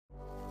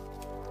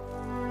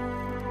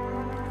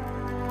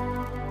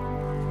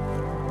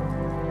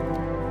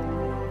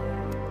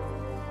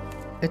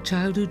A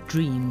childhood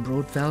dream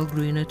brought Val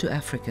to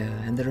Africa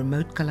and the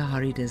remote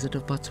Kalahari desert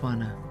of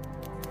Botswana.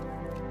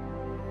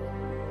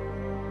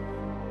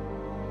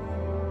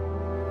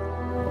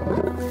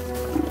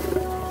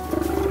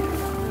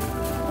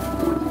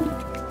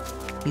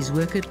 His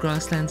work at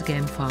Grasslands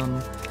game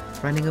farm,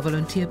 running a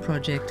volunteer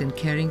project and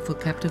caring for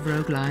captive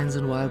rogue lions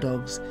and wild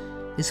dogs,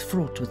 is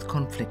fraught with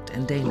conflict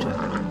and danger.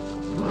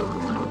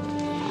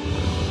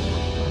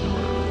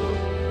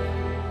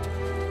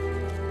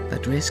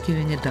 But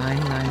rescuing a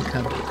dying lion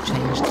cub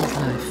changed his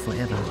life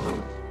forever.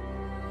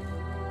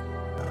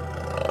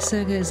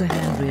 Sirga is a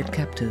hand-reared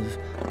captive,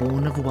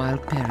 born of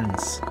wild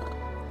parents.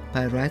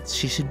 By rights,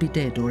 she should be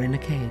dead or in a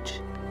cage.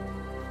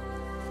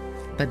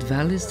 But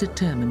Val is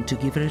determined to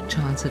give her a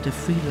chance at a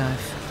free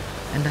life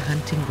and a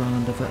hunting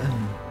ground of her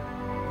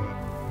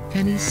own.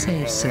 Can he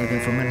save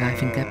Sirga from a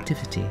life in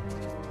captivity?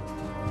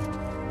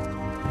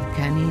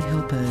 Can he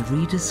help her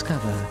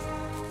rediscover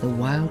the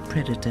wild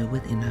predator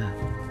within her?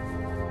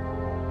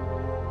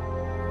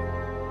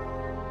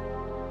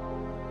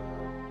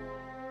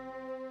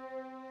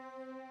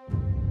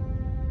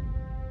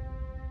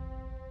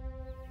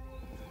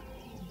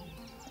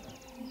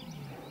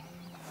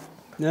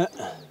 No.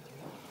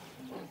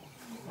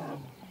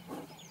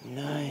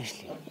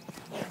 Nicely.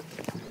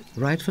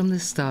 Right from the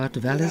start,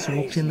 Val has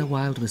walked in the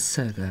wild with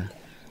Sirga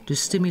to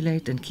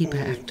stimulate and keep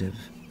her active.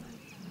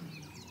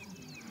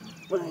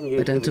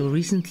 But until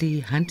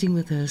recently, hunting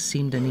with her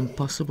seemed an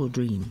impossible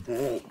dream.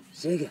 Hey,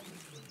 Sirga,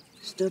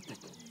 stop it.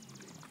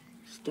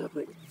 Stop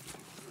it.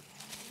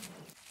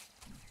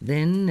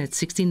 Then, at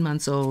 16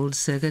 months old,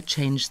 Sirga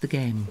changed the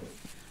game.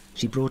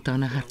 She brought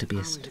down a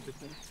hartebeest.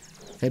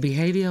 Her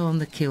behavior on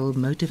the kill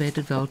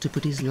motivated Val to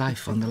put his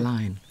life on the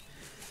line.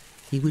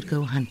 He would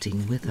go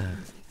hunting with her.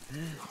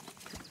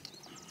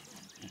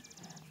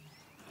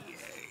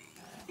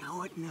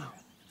 What now?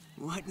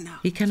 What now?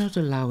 He cannot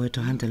allow her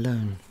to hunt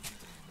alone.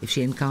 If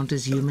she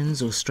encounters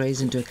humans or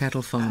strays into a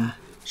cattle farm,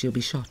 she'll be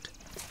shot.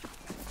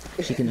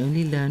 She can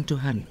only learn to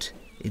hunt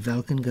if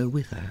Val can go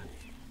with her.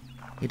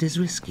 It is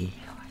risky,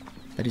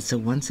 but it's a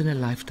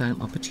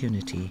once-in-a-lifetime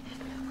opportunity,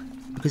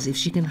 because if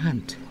she can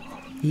hunt,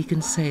 he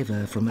can save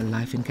her from a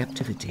life in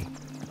captivity.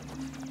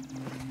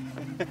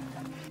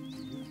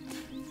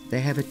 They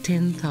have a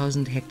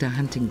 10,000-hectare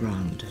hunting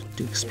ground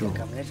to explore.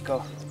 Come, let's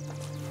go.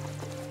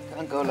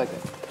 Can't go like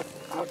that.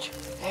 Ouch.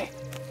 Hey.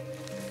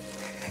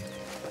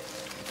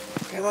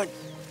 Come on.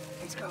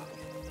 Let's go.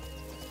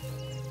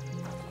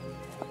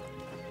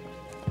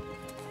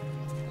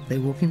 They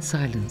walk in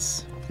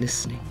silence,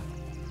 listening.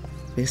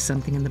 There's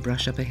something in the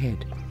brush up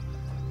ahead.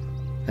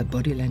 Her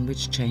body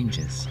language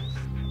changes.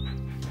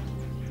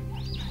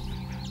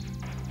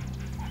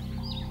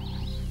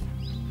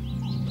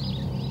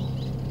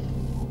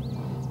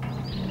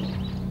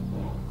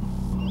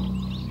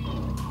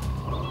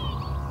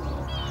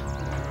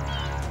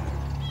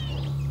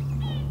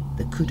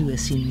 The kudu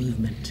has seen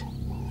movement,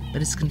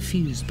 but is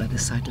confused by the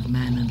sight of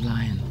man and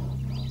lion.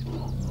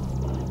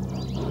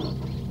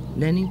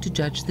 Learning to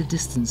judge the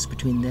distance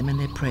between them and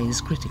their prey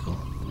is critical.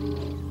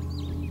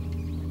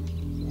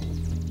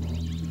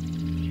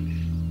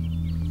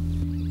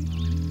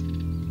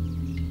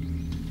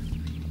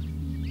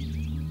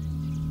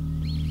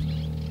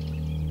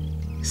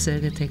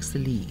 Sirga takes the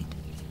lead,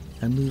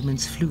 her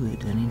movements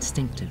fluid and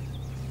instinctive.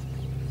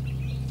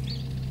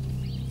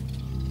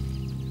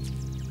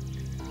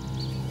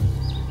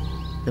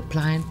 The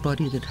pliant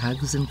body that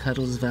hugs and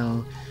cuddles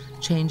Val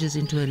changes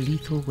into a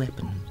lethal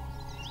weapon.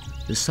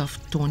 The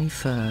soft, tawny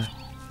fur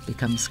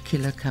becomes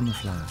killer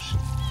camouflage.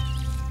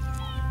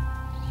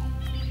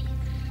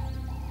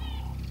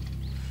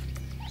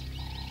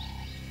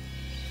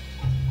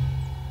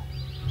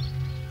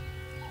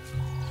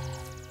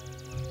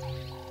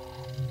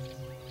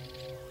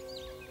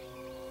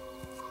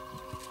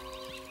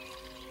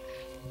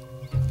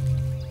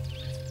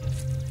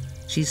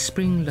 She's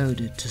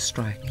spring-loaded to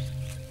strike.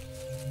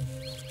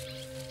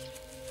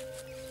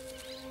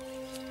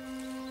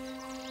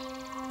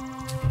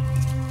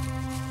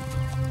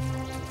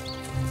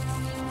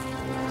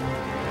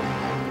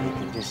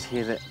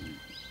 Hear the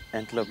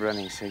antelope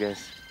running,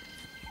 Sirga's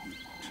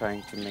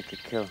trying to make a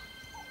kill.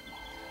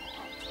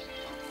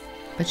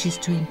 But she's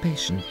too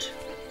impatient,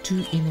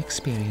 too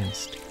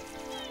inexperienced.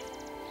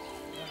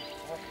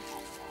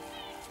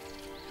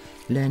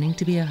 Learning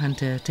to be a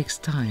hunter takes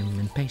time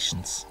and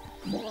patience.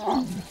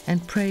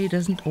 And prey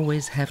doesn't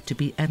always have to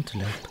be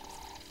antelope.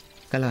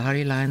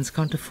 Kalahari lions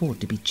can't afford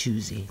to be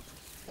choosy.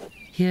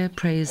 Here,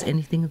 prey is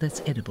anything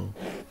that's edible.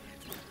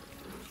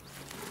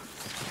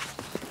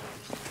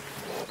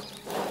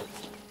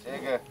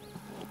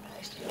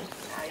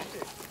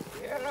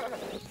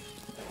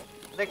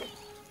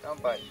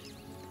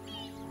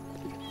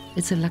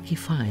 It's a lucky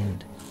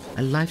find,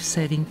 a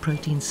life-saving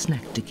protein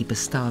snack to keep a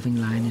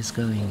starving lioness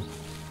going.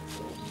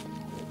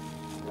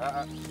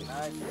 Nice.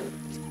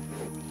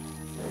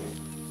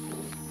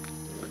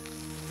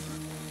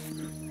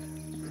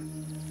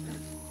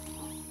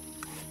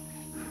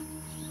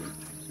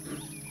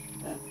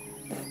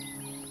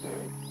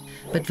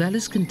 But Val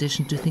is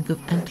conditioned to think of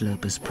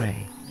antelope as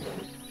prey.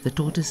 The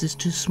tortoise is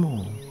too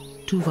small,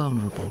 too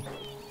vulnerable.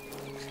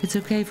 It's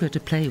okay for her to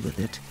play with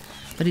it,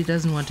 but he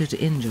doesn't want her to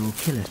injure or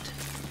kill it.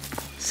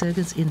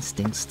 Sirga's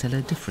instincts tell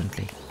her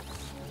differently.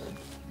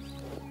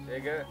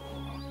 Sirga.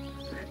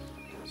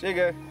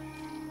 Sirga.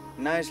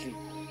 Nicely.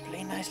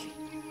 Play nicely.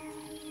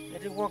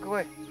 Let it walk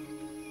away.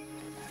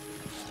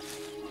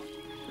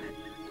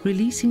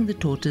 Releasing the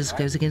tortoise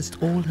goes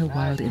against all her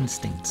wild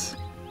instincts,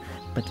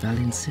 but Val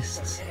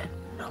insists.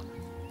 No.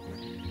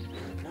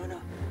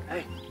 No.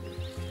 Hey,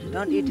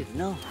 don't eat it,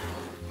 no.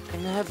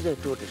 Can I have the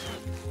tortoise?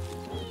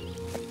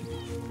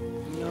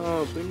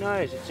 No, be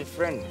nice, it's a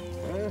friend.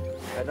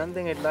 I don't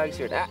think it likes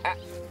you.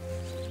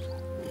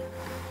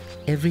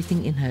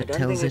 Everything in her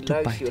tells her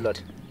to bite it,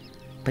 it,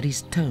 but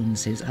his tone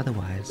says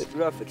otherwise. It's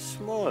rough, it's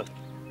small.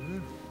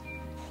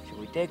 Should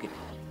we take it?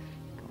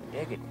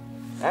 Take it.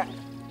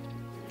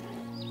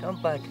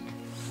 Don't bite it.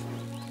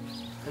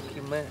 Look,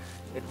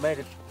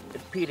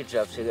 it peed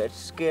itself, so it's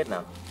scared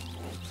now.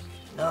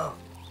 No.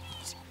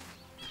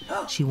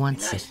 She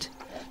wants it.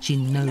 She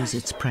knows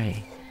it's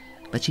prey,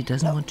 but she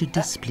doesn't want to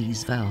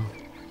displease Val.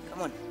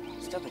 Come on,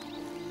 stop it.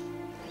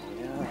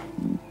 Yeah.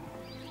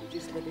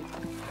 Just let it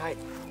hide.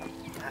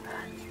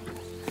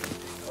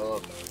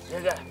 Oh,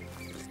 Sirga.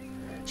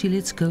 She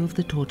lets go of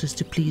the tortoise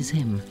to please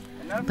him,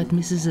 but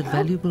misses a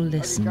valuable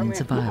lesson in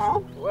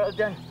survival. Well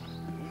done.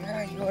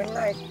 Yeah, you are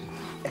alive.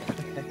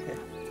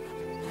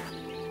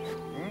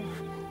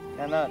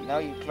 Now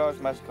your claws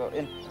must go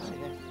in.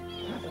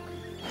 Look.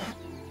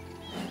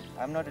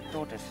 I'm not a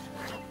tortoise.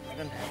 I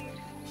don't have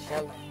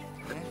shell.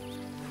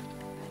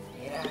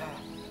 Yeah.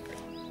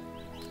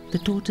 The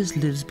tortoise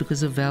lives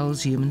because of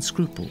Val's human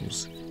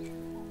scruples.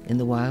 In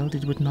the wild,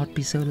 it would not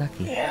be so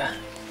lucky. Yeah.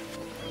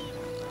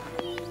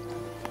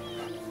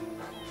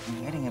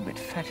 I'm getting a bit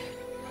fat.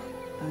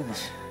 Look at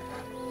this.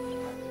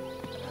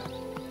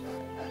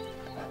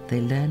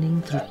 They're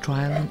learning through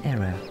trial and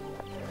error.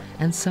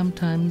 And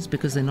sometimes,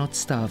 because they're not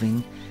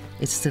starving,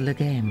 it's still a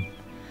game.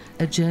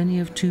 A journey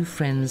of two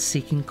friends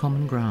seeking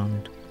common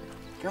ground.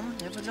 Come on,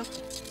 have a look.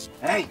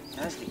 Hey,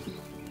 nicely.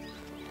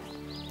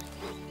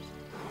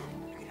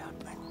 Get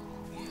out, man.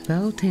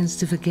 Val tends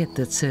to forget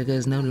that Sirga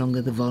is no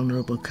longer the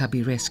vulnerable cub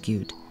he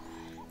rescued.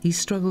 He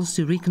struggles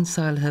to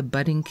reconcile her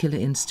budding killer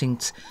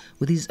instincts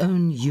with his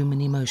own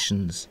human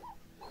emotions.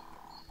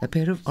 A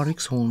pair of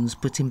Oryx horns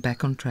puts him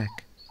back on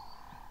track.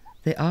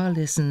 There are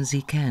lessons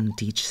he can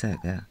teach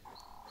Sirga.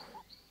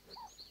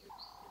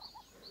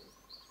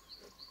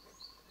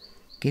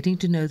 Getting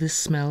to know the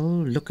smell,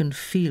 look and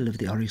feel of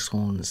the Oryx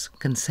horns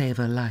can save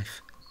her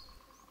life.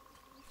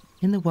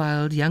 In the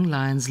wild, young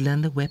lions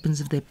learn the weapons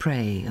of their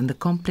prey and the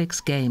complex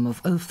game of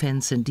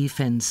offense and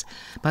defense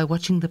by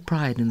watching the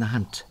pride in the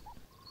hunt.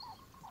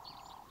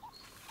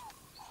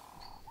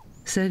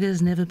 Sirga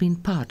has never been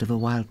part of a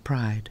wild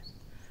pride.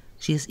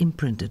 She is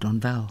imprinted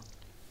on Val.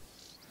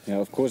 Yeah,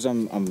 of course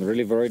I'm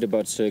really worried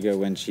about Sirga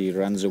when she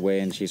runs away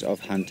and she's off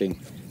hunting,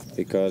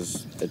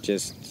 because it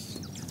just,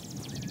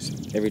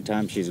 every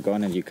time she's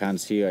gone and you can't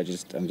see her,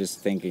 I'm just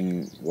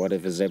thinking, what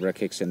if a zebra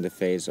kicks in the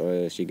face,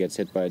 or she gets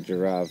hit by a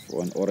giraffe,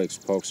 or an oryx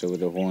pokes her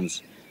with the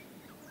horns.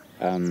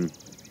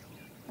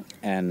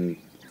 And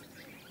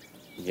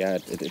yeah,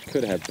 it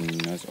could happen.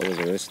 You know, it's always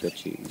a risk that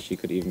she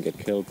could even get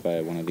killed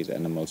by one of these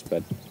animals.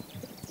 But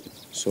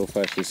so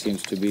far she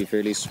seems to be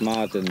fairly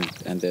smart,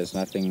 and there's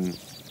nothing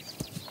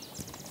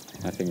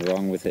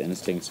wrong with her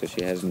instincts. So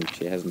she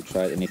hasn't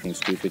tried anything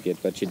stupid yet.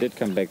 But she did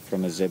come back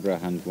from a zebra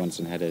hunt once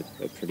and had a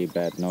pretty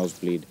bad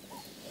nosebleed.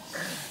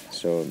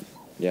 So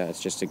yeah,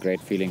 it's just a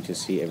great feeling to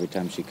see every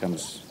time she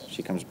comes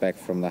back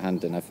from the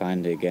hunt and I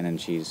find her again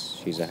and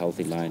she's a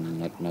healthy lion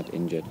and not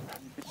injured. I'm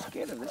a bit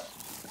scared of this.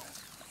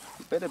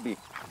 You better be.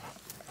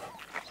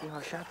 See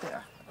how sharp they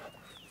are.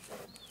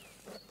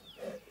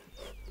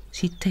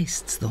 She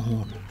tastes the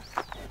horn.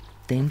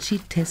 Then she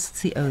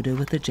tests the odor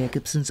with the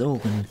Jacobson's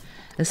organ,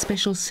 a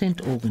special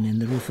scent organ in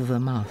the roof of her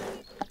mouth.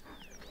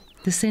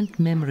 The scent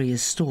memory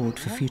is stored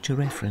for future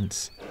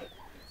reference.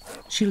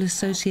 She'll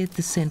associate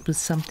the scent with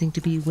something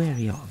to be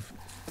wary of,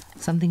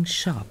 something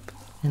sharp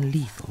and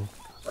lethal.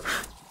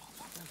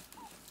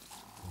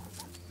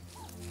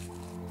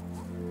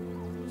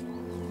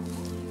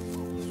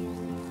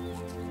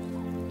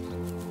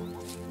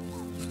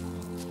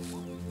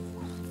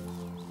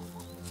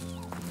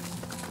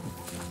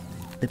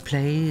 The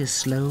play is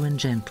slow and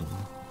gentle.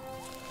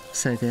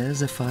 Sirga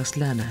is a fast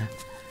learner,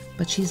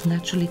 but she's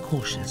naturally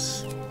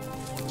cautious.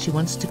 She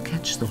wants to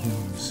catch the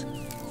horns,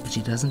 but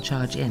she doesn't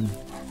charge in.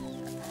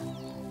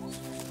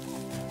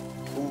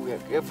 Oh, yeah,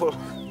 careful.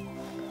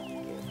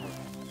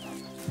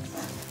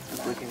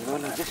 We can go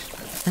like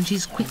this. And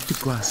she's quick to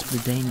grasp the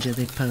danger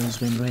they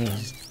pose when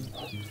raised.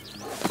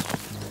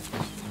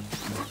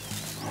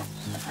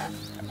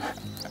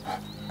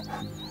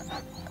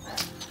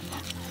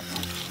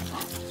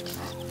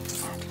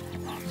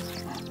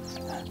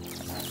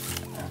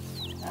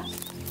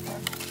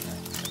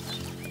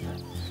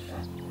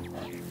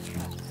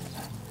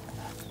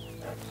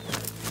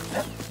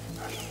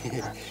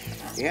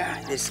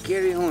 Yeah, they're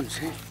scary horns,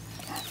 eh?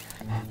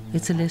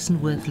 It's a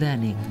lesson worth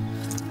learning.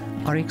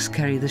 Oryx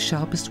carry the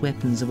sharpest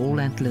weapons of all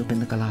antelope in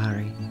the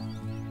Kalahari.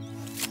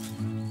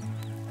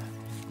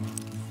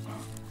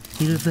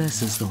 He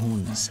reverses the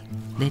horns,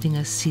 letting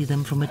us see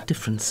them from a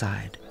different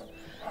side,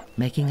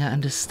 making her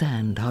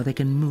understand how they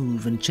can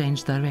move and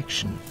change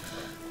direction,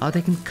 how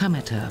they can come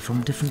at her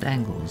from different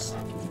angles.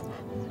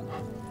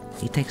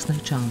 He takes no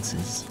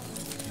chances.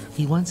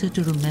 He wants her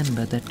to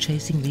remember that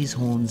chasing these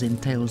horns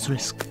entails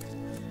risk,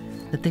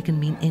 that they can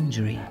mean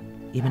injury,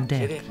 even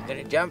death.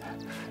 Gonna jump.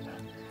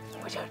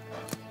 Watch out.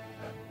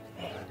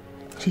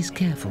 She's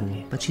careful,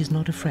 but she's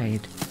not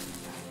afraid.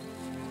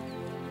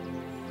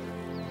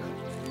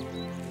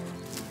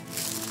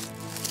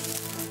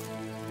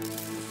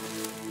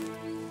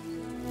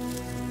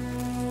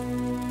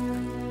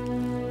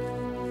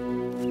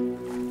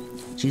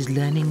 She's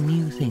learning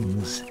new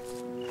things.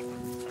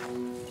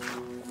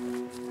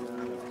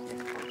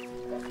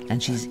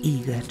 And she's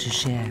eager to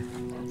share.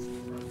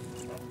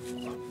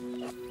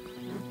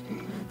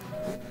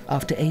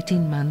 After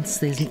 18 months,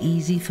 there's an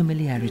easy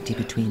familiarity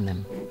between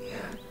them.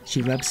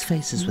 She rubs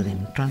faces with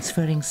him,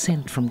 transferring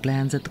scent from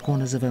glands at the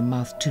corners of her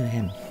mouth to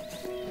him.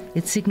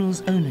 It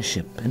signals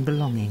ownership and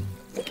belonging.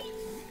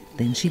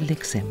 Then she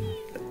licks him,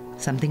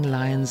 something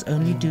lions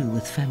only do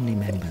with family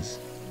members.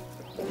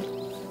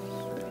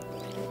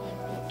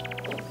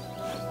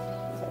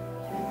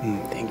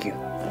 Thank you.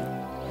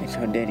 It's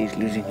how Daddy's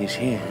losing his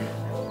hair.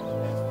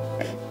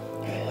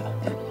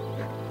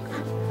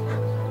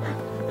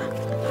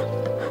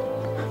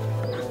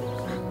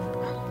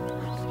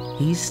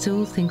 He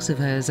still thinks of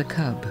her as a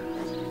cub,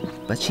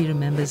 but she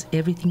remembers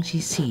everything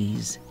she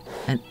sees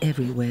and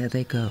everywhere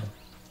they go.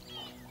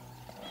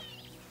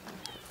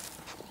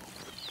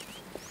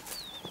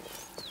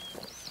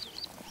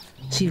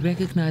 She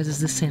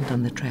recognizes the scent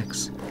on the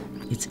tracks.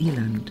 It's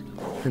eland,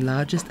 the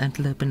largest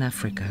antelope in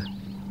Africa.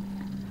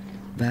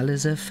 Val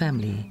is her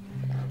family,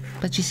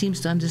 but she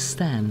seems to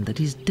understand that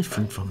he's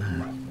different from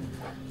her,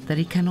 that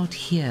he cannot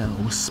hear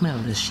or smell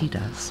as she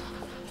does.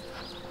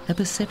 Her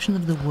perception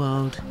of the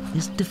world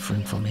is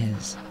different from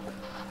his.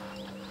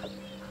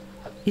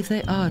 If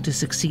they are to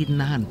succeed in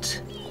the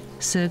hunt,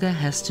 Sirga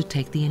has to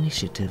take the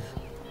initiative.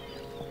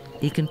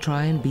 He can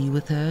try and be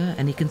with her,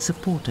 and he can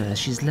support her as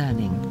she's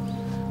learning.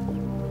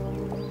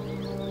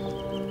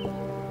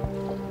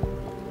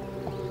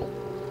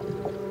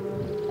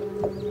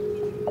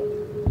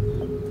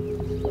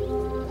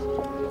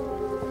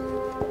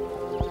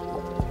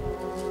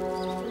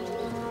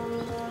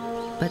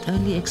 But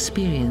only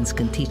experience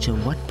can teach her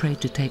what prey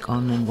to take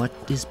on and what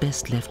is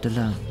best left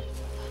alone.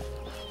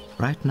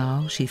 Right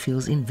now, she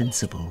feels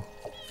invincible.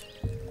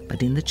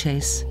 But in the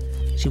chase,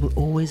 she will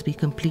always be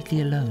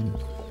completely alone,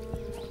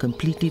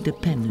 completely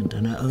dependent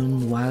on her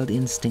own wild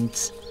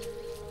instincts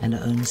and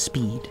her own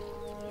speed.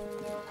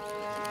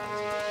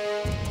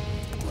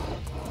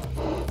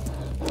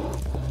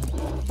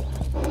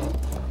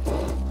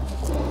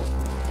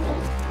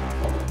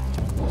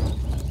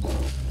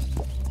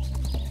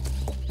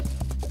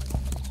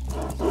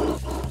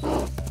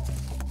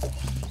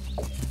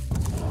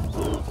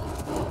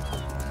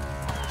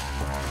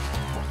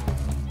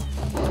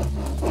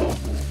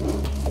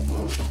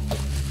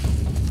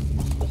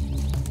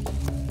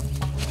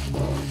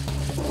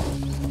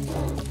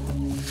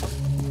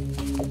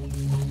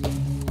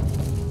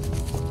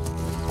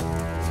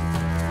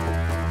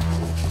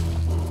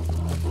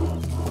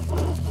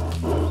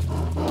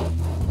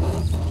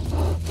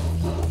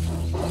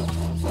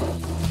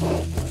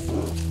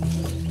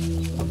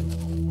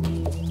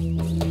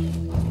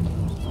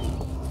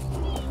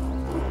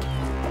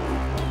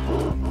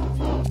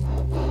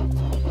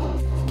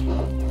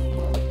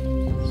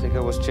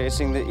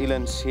 Chasing the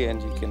elands here,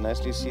 and you can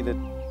nicely see the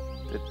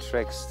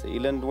tracks. The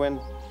eland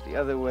went the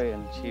other way,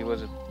 and she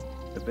was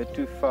a bit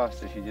too fast,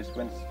 so she just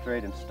went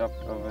straight and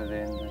stopped over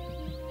there in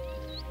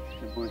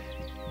the bush.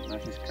 Now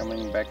she's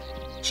coming back.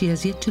 She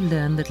has yet to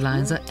learn that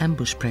lions are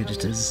ambush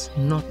predators,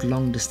 not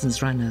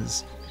long-distance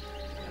runners.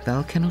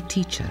 Val cannot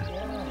teach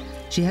her.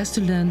 She has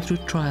to learn through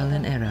trial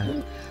and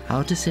error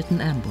how to set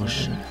an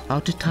ambush, how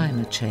to time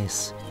a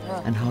chase,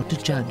 and how to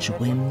judge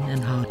when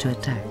and how to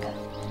attack.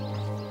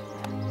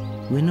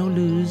 Win or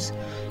lose,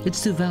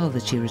 it's to Val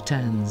that she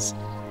returns.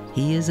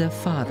 He is her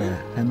father,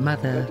 her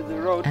mother,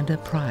 and her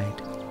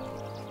pride.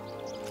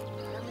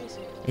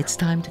 It's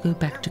time to go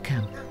back to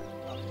camp.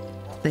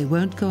 They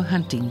won't go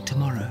hunting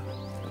tomorrow.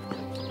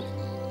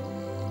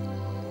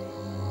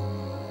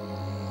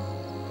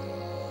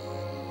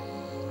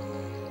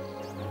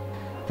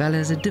 Val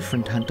has a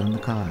different hunt on the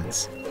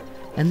cards,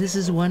 and this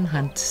is one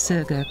hunt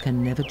Sirga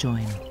can never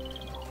join.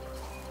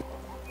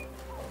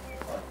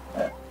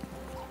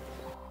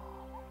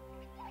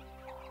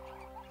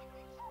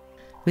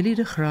 Willie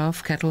de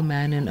Graaf,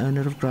 cattleman and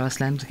owner of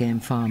Grasslands game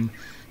farm,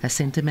 has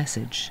sent a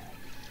message.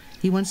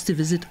 He wants to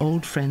visit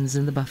old friends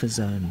in the buffer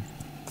zone.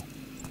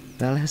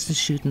 Val has to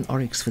shoot an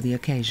oryx for the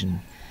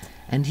occasion,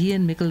 and he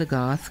and Mikkel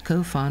Lagarth,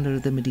 co-founder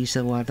of the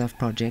Medisa Wildlife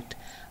Project,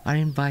 are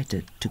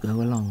invited to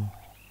go along.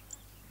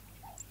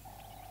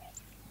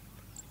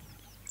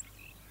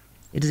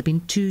 It has been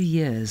 2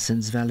 years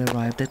since Val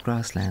arrived at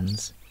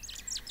Grasslands.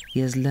 He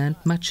has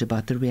learnt much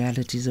about the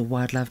realities of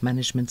wildlife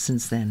management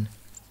since then.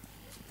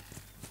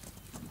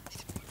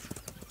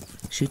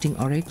 Shooting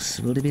oryx,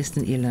 wildebeest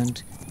and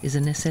eland is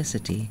a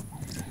necessity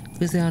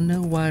because there are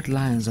no wild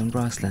lions on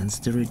grasslands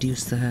to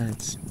reduce the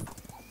herds.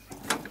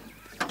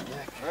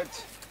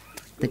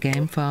 The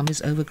game farm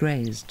is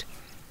overgrazed.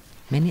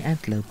 Many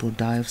antelope will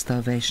die of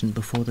starvation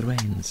before the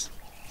rains.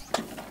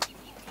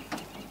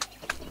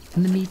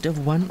 And the meat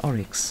of one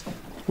oryx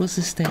will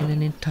sustain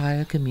an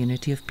entire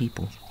community of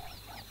people.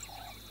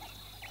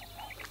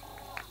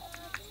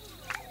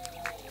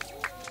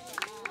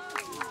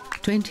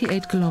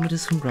 "28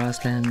 kilometers from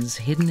Grasslands,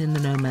 hidden in the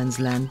no man's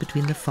land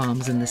between the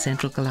farms and the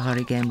Central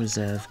Kalahari Game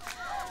Reserve,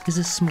 is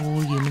a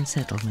small human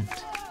settlement.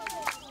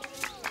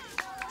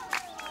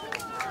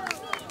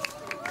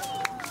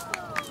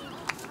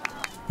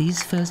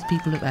 These first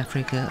people of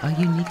Africa are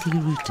uniquely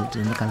rooted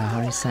in the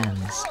Kalahari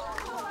sands.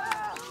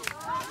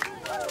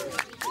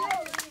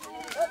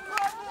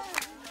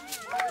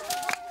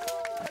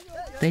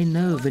 They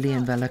know Willie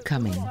and Val are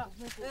coming,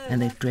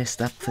 and they've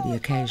dressed up for the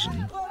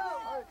occasion.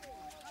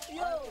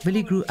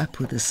 Willie grew up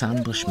with the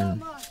San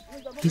Bushmen.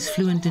 He's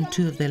fluent in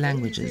 2 of their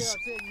languages.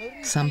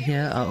 Some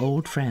here are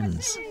old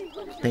friends.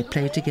 They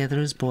played together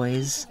as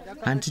boys,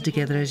 hunted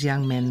together as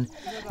young men,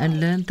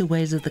 and learned the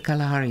ways of the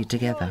Kalahari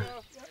together.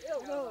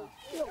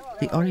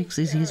 The oryx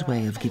is his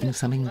way of giving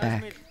something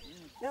back.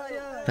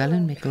 Val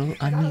and Mikkel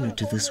are new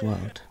to this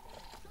world.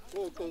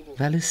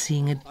 Val is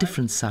seeing a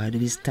different side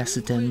of his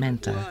taciturn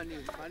mentor,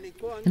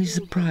 and he's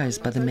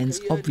surprised by the men's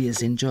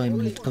obvious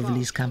enjoyment of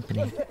Willie's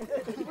company.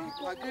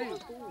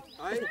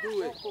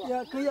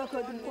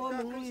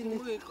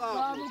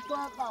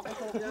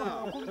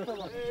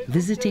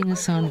 Visiting a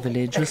San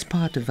village was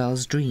part of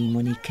Val's dream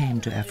when he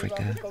came to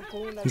Africa.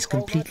 He's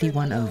completely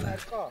won over.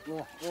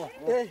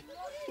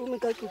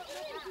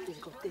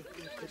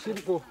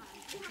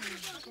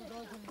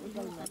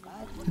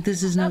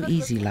 This is no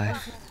easy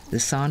life. The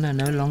San are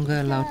no longer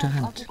allowed to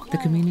hunt. The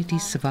community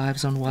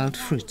survives on wild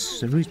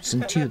fruits, roots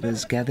and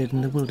tubers gathered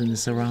in the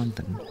wilderness around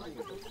them.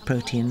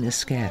 Protein is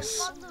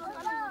scarce.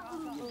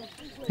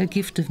 A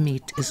gift of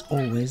meat is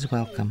always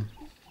welcome.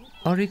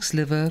 Oryx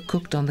liver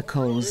cooked on the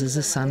coals is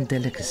a San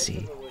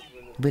delicacy.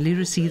 Willie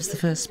receives the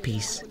first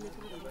piece.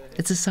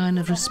 It's a sign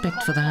of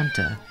respect for the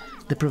hunter,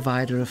 the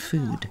provider of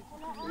food.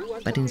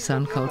 But in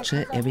San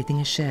culture,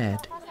 everything is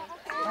shared.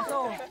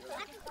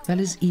 Val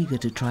is eager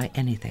to try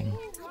anything.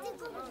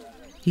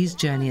 His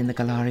journey in the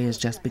Kalahari has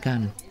just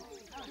begun.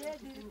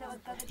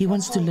 He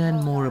wants to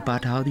learn more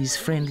about how these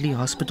friendly,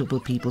 hospitable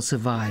people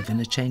survive in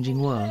a changing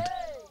world.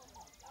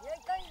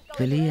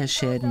 Willie has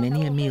shared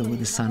many a meal with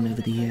the San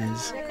over the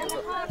years.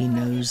 He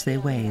knows their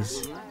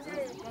ways.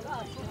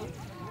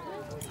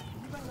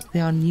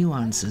 There are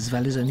nuances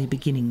Val is only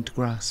beginning to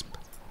grasp.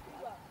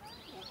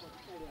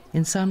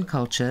 In San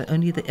culture,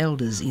 only the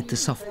elders eat the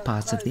soft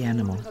parts of the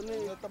animal.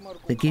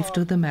 The gift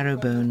of the marrow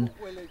bone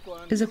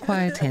is a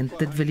quiet hint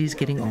that Willie's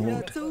getting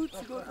old.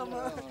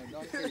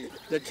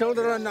 The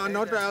children are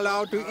not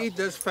allowed to eat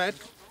this fat.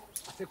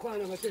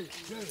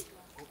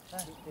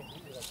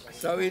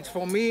 So it's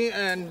for me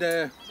and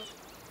the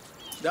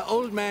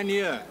old man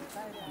here.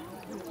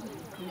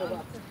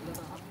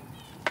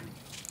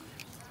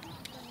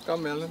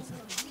 Come, Ellen.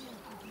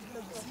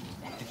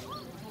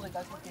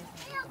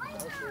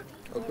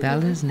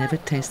 Val has never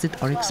tasted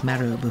oryx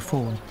marrow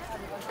before.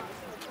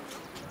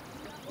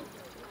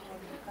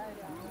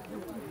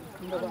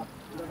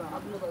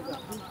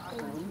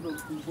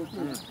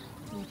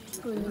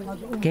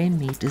 Game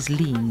meat is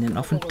lean and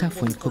often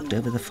tough when cooked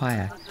over the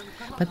fire,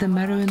 but the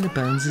marrow in the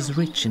bones is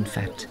rich in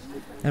fat,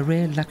 a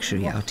rare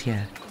luxury out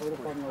here.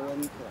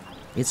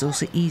 It's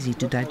also easy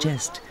to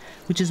digest,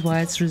 which is why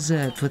it's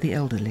reserved for the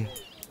elderly.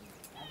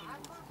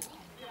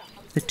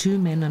 The 2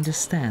 men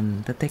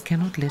understand that they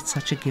cannot let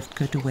such a gift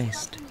go to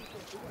waste.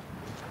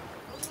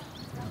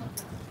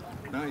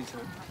 Nice, huh?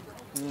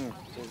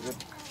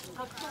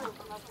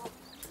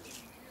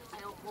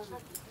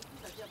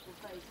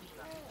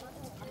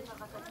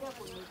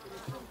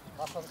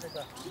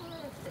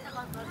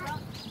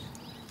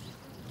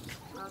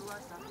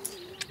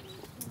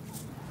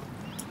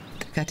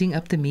 Cutting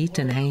up the meat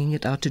and hanging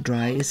it out to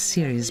dry is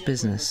serious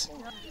business.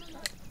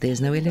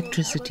 There's no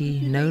electricity,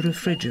 no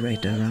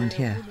refrigerator around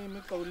here.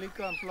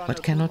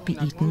 What cannot be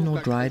eaten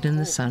or dried in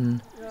the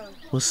sun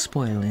will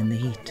spoil in the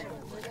heat.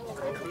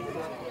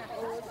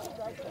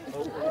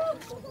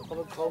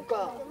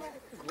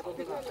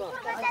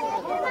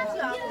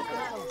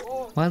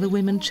 While the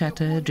women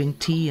chatter, drink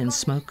tea and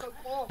smoke,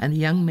 and the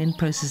young men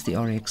process the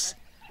oryx,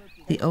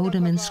 the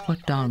older men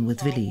squat down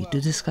with Willie to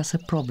discuss a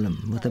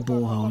problem with a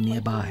borehole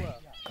nearby.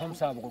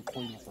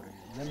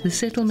 The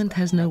settlement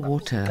has no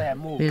water.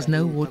 There's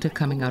no water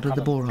coming out of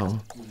the borehole.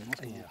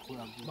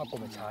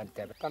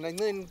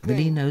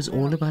 Willie knows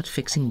all about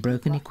fixing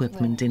broken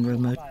equipment in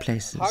remote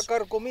places.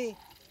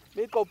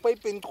 Meeting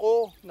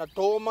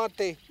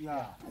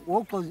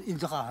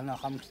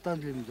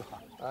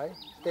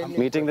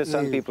the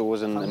Sun people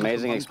was an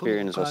amazing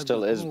experience, or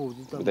still is.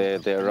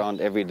 They're around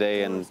every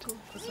day, and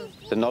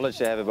the knowledge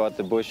they have about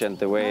the bush and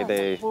the way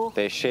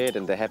they share it,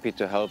 and they're happy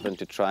to help and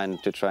to try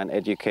and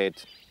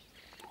educate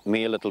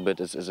me a little bit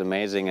is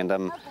amazing. And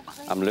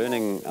I'm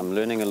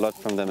learning a lot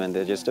from them, and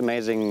they're just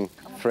amazing,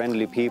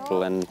 friendly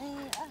people, and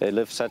they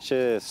live such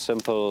a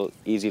simple,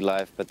 easy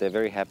life, but they're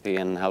very happy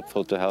and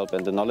helpful to help.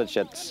 And the knowledge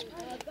that's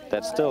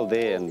still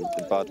there, and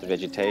about the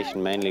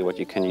vegetation, mainly what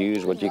you can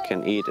use, what you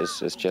can eat,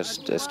 is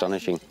just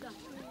astonishing.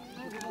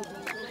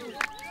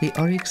 The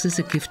Oryx is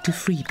a gift to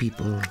free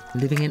people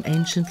living an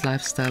ancient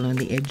lifestyle on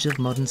the edge of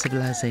modern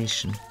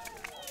civilization.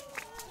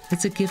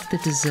 It's a gift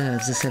that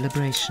deserves a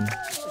celebration.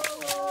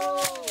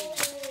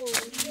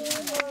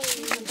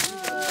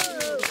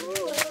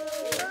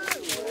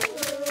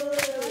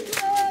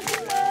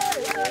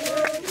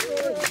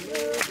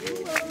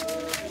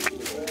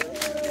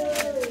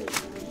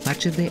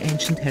 Much of their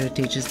ancient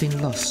heritage has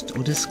been lost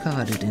or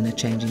discarded in a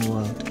changing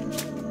world.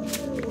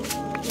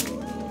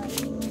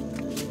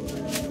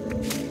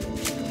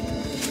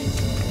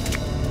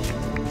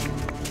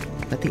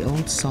 But the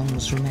old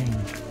songs remain.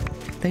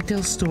 They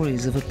tell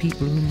stories of a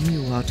people who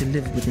knew how to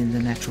live within the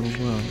natural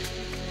world.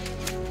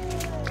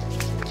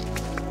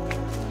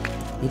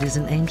 It is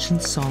an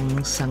ancient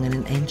song sung in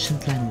an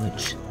ancient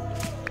language.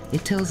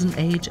 It tells an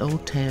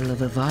age-old tale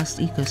of a vast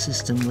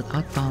ecosystem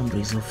without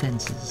boundaries or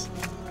fences.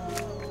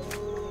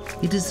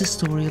 It is the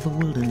story of a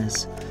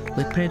wilderness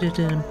where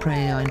predator and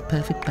prey are in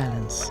perfect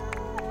balance.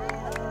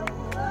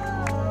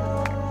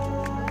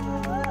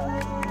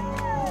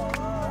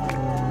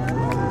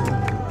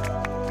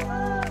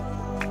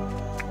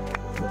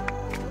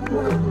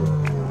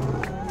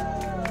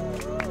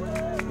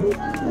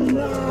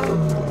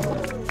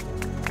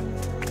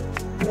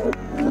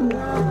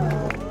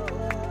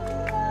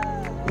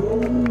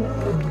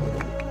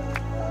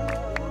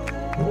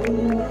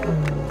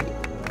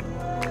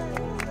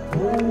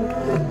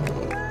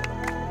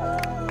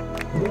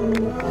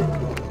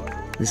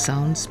 The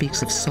sound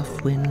speaks of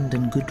soft wind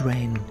and good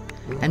rain,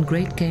 and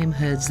great game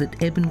herds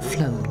that ebb and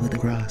flow with the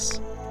grass.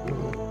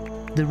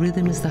 The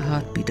rhythm is the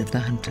heartbeat of the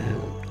hunter,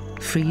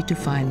 free to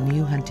find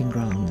new hunting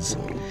grounds,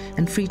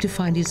 and free to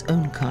find his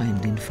own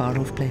kind in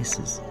far-off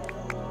places.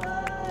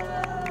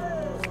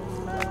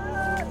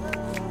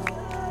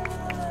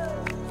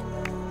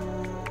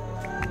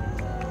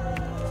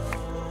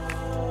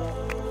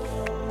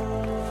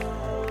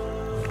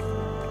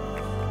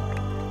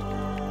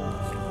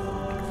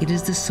 It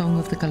is the song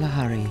of the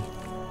Kalahari,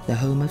 the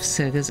home of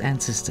Sirga's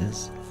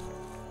ancestors.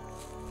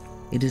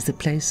 It is the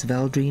place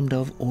Val dreamed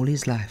of all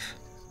his life.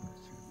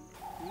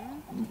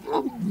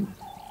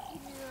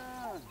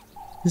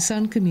 The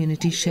Sun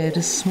community shared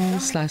a small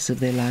slice of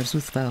their lives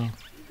with Val.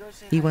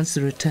 He wants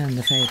to return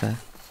the favor.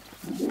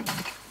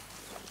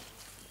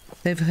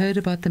 They've heard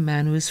about the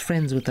man who is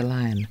friends with the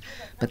lion,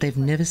 but they've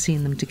never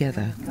seen them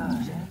together.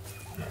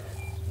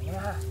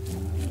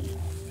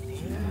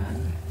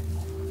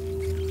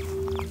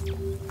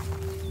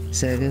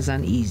 Sirga's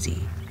uneasy.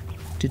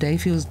 Today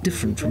feels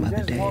different from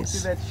other days. Walk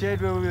to that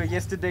shed where we were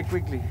yesterday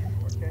quickly.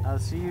 I'll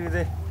see you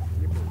there.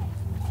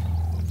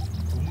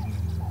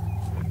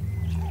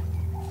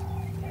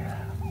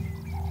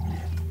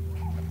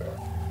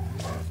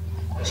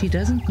 She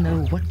doesn't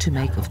know what to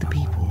make of the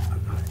people,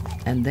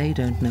 and they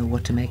don't know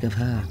what to make of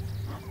her.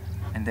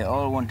 And they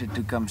all wanted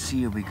to come see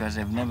you because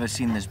they've never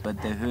seen this, but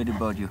they've heard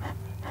about you.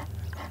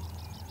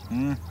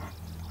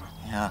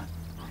 Yeah.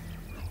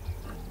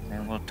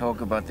 And we'll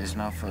talk about this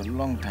now for a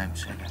long time,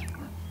 Sirga.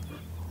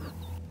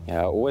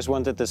 Yeah, I always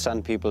wanted the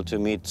Sun people to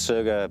meet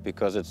Sirga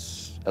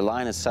because a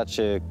lion is such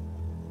a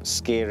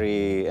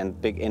scary and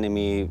big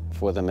enemy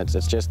for them. It's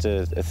just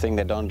a thing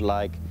they don't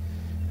like,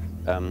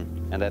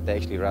 and that they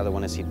actually rather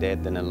want to see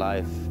dead than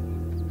alive.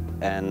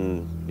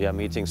 And yeah,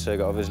 meeting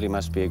Sirga obviously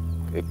must be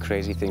a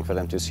crazy thing for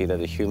them to see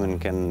that a human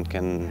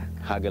can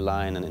hug a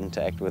lion and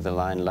interact with a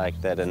lion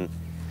like that. And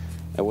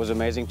it was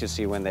amazing to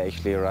see when they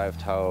actually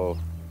arrived how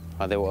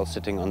they were all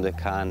sitting on the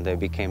car and they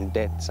became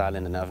dead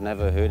silent. And I've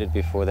never heard it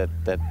before that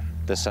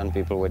the Sun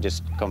people were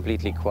just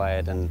completely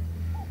quiet. And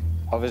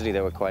obviously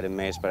they were quite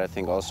amazed, but I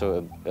think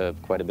also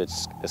quite a bit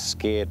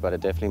scared, but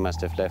it definitely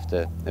must have left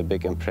a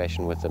big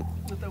impression with them.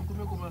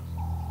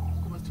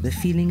 The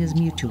feeling is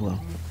mutual.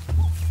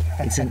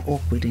 It's an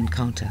awkward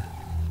encounter.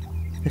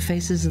 The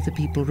faces of the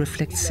people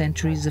reflect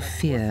centuries of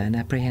fear and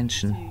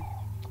apprehension.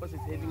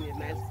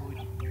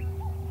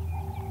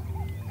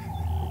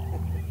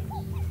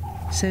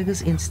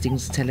 Sirga's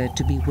instincts tell her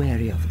to be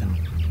wary of them.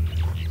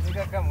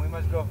 Sirga, come, we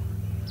must go.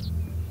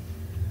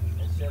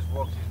 Let's just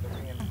walk.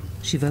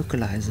 She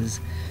vocalizes,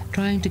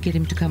 trying to get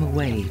him to come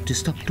away, to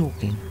stop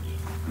talking.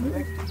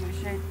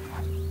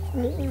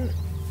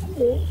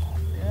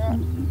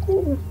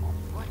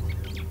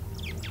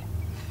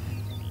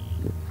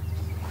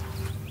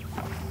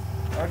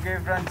 Okay,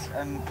 friends,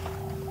 can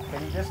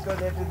you just go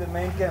there to the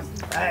main camp?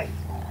 Aye.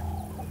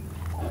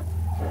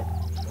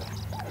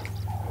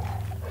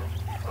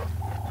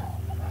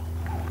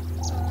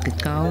 The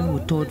cow who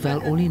taught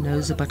Val all he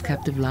knows about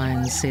captive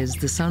lions says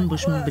the San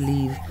Bushmen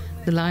believe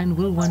the lion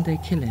will one day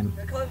kill him,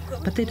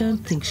 but they don't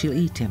think she'll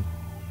eat him.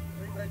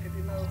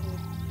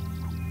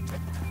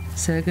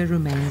 Sirga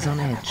remains on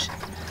edge.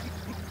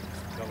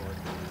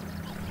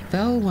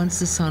 Val wants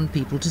the San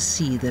people to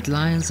see that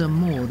lions are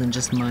more than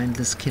just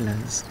mindless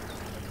killers.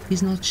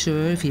 He's not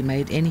sure if he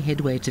made any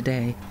headway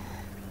today,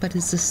 but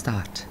it's a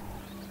start.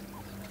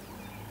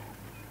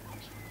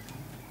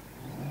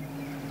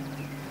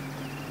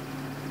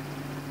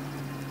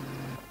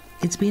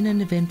 It's been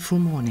an eventful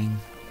morning.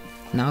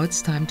 Now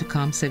it's time to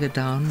calm Sirga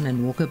down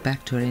and walk her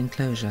back to her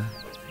enclosure.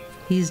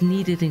 He is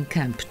needed in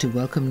camp to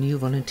welcome new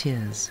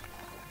volunteers.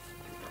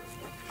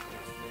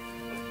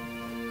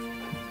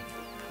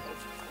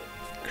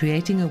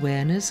 Creating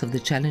awareness of the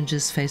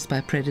challenges faced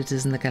by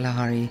predators in the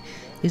Kalahari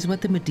is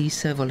what the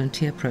Modisa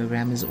volunteer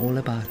program is all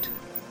about.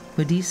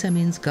 Modisa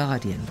means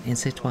guardian in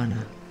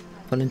Setswana.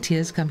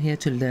 Volunteers come here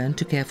to learn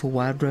to care for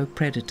wild rogue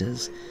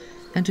predators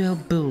and to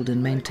help build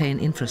and maintain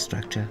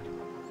infrastructure.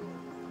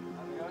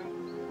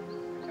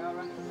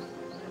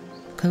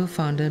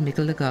 Co-founder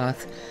Mikkel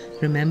Lagarth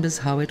remembers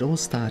how it all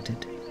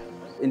started.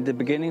 In the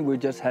beginning, we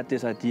just had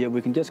this idea, we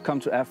can just come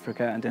to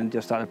Africa and then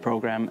just start a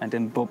program and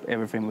then boom,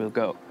 everything will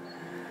go.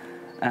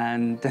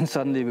 And then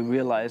suddenly we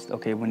realized,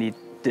 okay, we need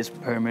this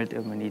permit,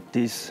 and we need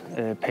these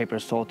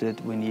papers sorted,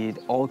 we need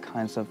all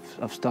kinds of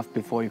stuff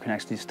before you can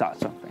actually start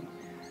something.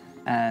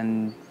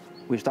 And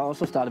we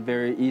also started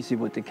very easy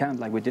with the camp,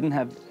 like we didn't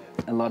have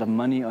a lot of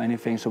money or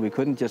anything, so we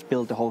couldn't just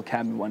build the whole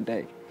camp in one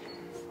day.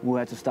 We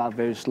had to start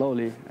very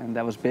slowly, and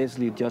that was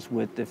basically just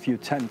with a few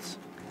tents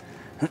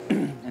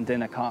and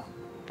then a car.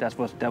 That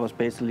was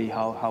basically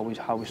how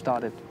we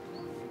started.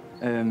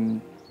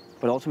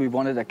 But also we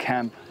wanted a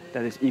camp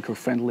that is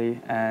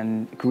eco-friendly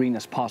and green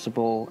as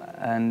possible,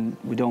 and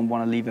we don't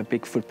want to leave a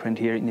big footprint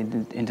here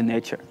in the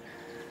nature.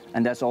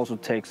 And that also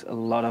takes a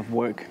lot of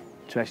work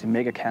to actually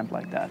make a camp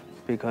like that,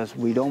 because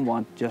we don't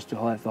want just to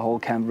have the whole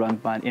camp run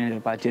by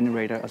a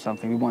generator or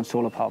something. We want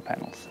solar power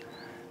panels.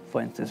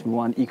 For instance, we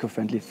want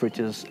eco-friendly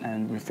fridges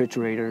and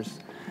refrigerators,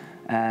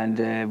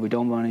 and we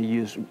don't want to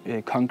use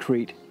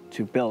concrete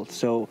to build.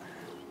 So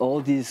all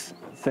these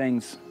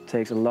things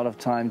takes a lot of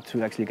time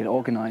to actually get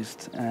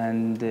organized,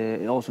 and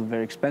it's also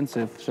very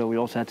expensive. So we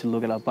also had to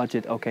look at our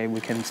budget. Okay,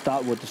 we can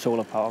start with the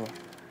solar power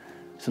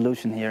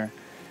solution here,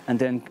 and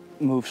then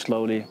move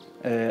slowly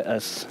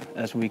as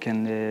we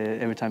can.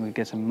 Every time we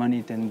get some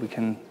money, then we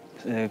can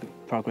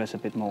progress a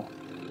bit more.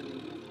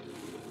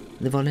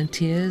 The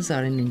volunteers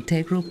are an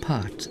integral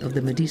part of the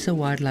Modisa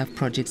Wildlife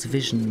Project's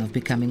vision of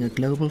becoming a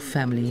global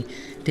family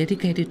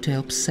dedicated to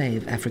help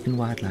save African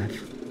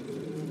wildlife.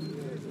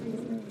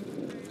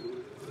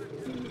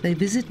 They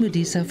visit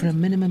Modisa for a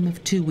minimum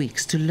of 2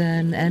 weeks to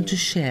learn and to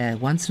share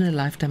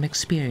once-in-a-lifetime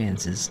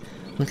experiences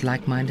with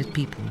like-minded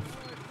people.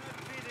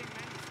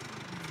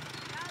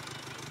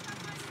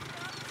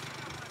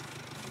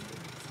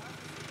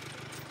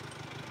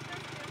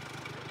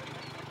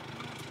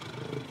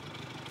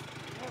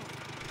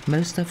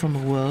 Most are from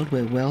a world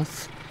where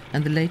wealth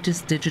and the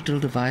latest digital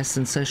device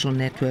and social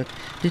network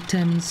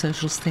determine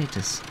social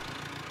status.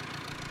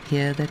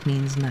 Here that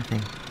means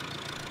nothing.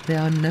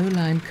 There are no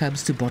lion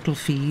cubs to bottle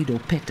feed or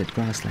pet at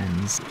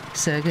Grasslands.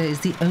 Sirga is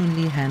the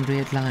only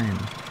hand-reared lion,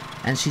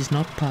 and she's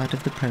not part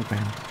of the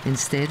program.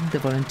 Instead, the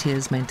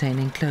volunteers maintain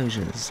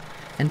enclosures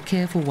and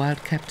care for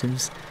wild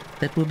captives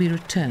that will be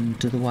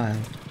returned to the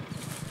wild.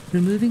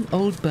 Removing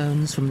old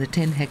bones from the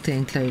 10-hectare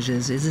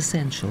enclosures is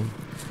essential,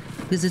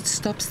 because it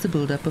stops the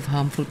buildup of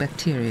harmful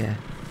bacteria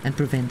and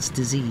prevents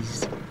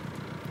disease.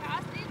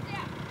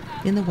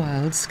 In the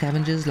wild,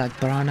 scavengers like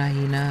barana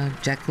hyena,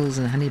 jackals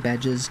and honey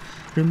badgers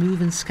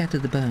remove and scatter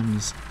the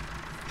bones.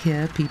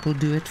 Here, people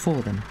do it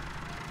for them.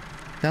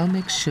 Val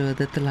makes sure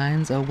that the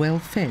lions are well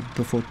fed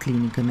before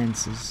cleaning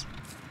commences.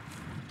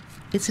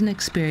 It's an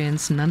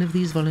experience none of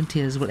these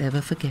volunteers will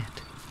ever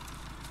forget.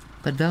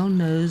 But Val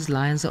knows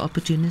lions are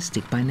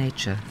opportunistic by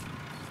nature.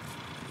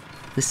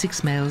 The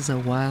 6 males are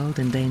wild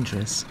and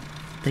dangerous.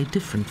 They're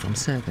different from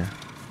Sirga.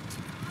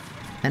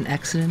 An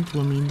accident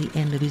will mean the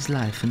end of his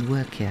life and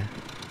work here.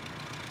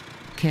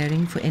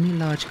 Caring for any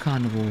large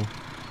carnivore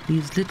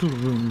leaves little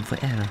room for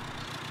error.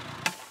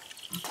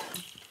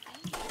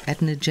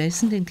 At an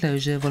adjacent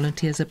enclosure,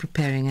 volunteers are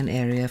preparing an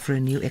area for a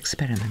new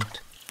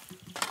experiment.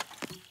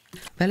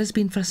 Val has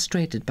been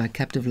frustrated by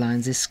captive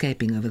lions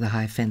escaping over the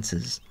high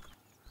fences.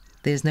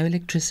 There's no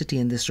electricity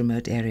in this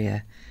remote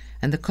area,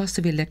 and the cost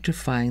of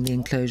electrifying the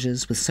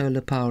enclosures with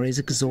solar power is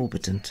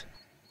exorbitant.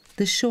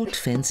 The short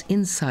fence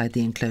inside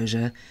the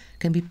enclosure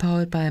can be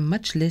powered by a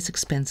much less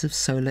expensive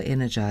solar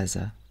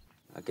energizer.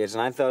 Okay, it's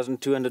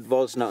 9,200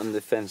 volts now on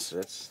the fence.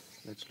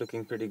 That's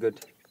looking pretty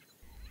good.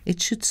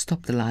 It should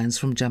stop the lions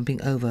from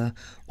jumping over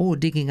or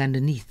digging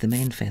underneath the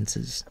main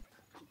fences.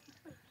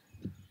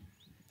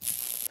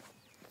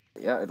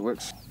 Yeah, it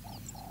works.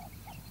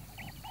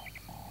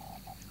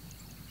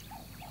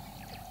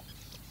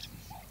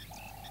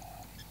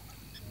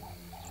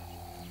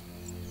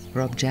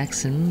 Rob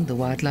Jackson, the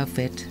wildlife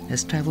vet,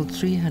 has travelled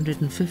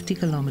 350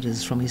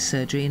 kilometres from his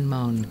surgery in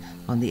Maun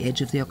on the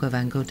edge of the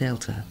Okavango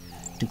Delta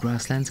to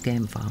Grasslands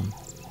Game Farm.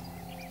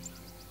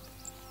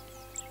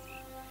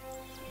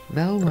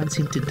 Val wants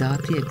him to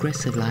dart the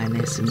aggressive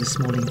lioness in the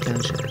small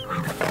enclosure.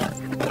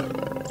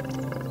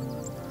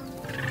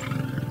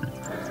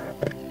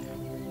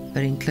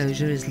 Her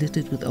enclosure is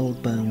littered with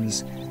old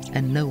bones,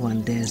 and no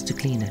one dares to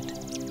clean it.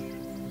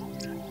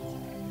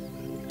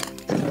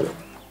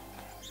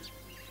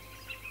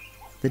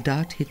 The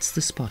dart hits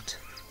the spot.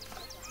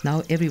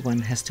 Now everyone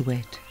has to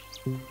wait.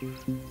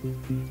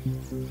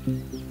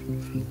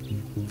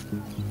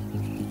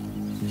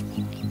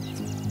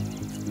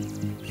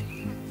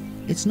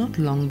 It's not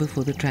long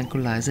before the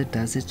tranquilizer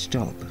does its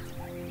job.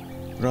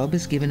 Rob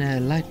has given her a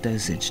light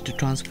dosage to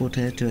transport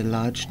her to a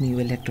large new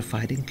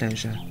electrified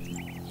enclosure.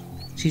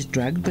 She's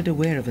drugged but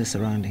aware of her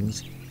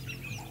surroundings.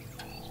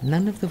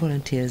 None of the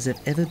volunteers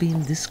have ever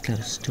been this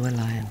close to a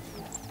lion.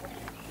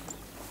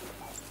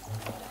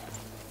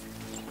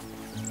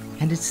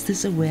 And it's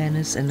this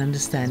awareness and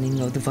understanding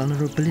of the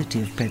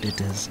vulnerability of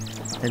predators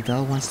that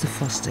Val wants to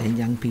foster in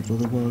young people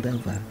the world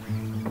over.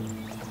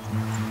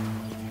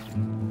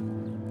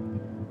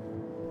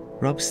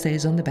 Rob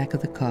stays on the back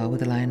of the car with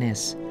the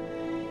lioness.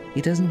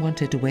 He doesn't want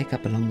her to wake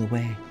up along the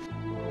way.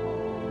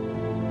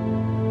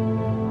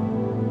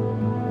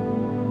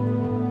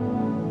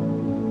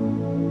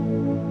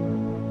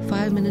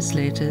 Five minutes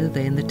later,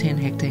 they're in the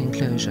 10-hectare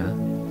enclosure.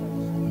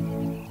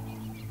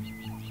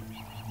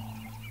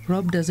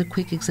 Rob does a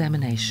quick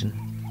examination.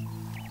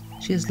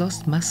 She has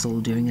lost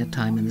muscle during her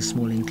time in the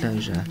small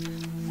enclosure,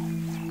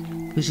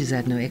 because she's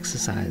had no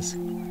exercise.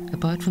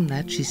 Apart from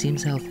that, she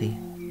seems healthy.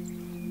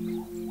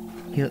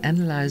 He'll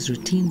analyze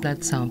routine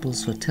blood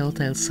samples for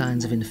telltale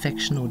signs of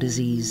infection or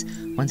disease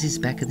once he's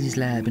back at his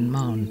lab in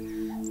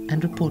Maun,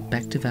 and report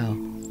back to Val.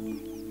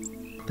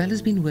 Val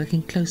has been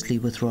working closely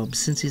with Rob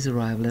since his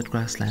arrival at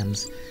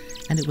Grasslands,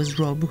 and it was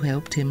Rob who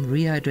helped him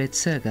rehydrate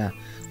Sirga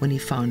when he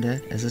found her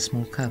as a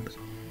small cub.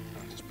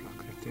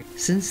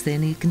 Since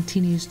then, he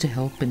continues to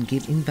help and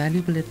give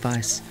invaluable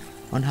advice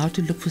on how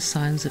to look for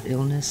signs of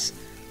illness,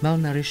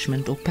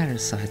 malnourishment or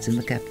parasites in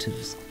the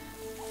captives.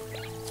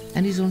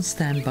 And he's on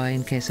standby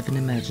in case of an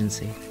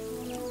emergency.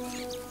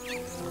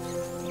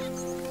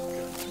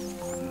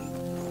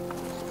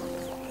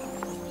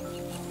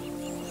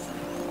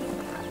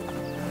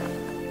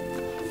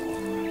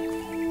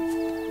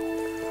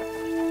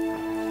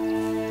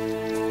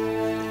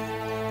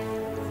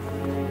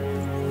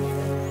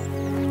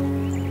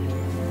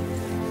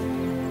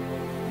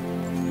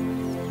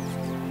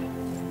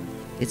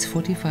 It's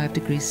 45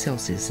 degrees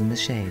Celsius in the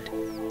shade.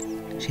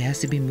 She has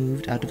to be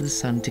moved out of the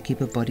sun to keep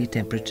her body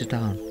temperature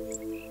down.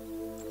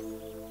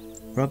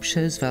 Rob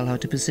shows Val how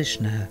to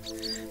position her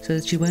so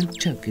that she won't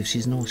choke if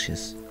she's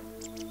nauseous.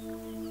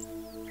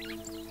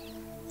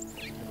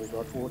 Have we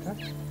got water?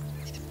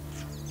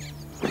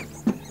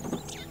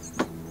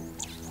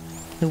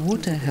 The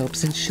water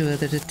helps ensure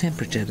that her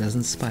temperature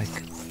doesn't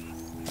spike.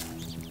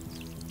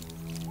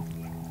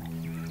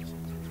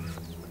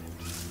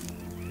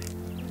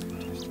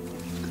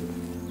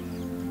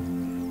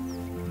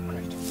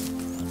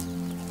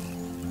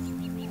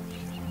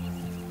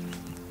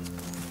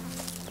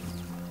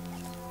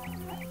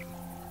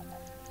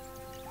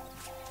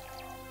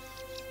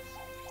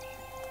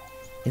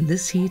 In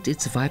this heat,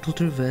 it's vital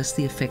to reverse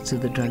the effects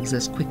of the drugs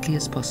as quickly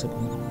as possible.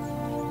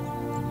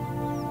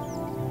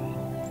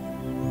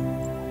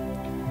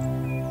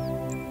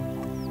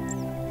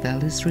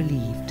 Val is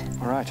relieved.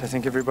 All right, I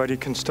think everybody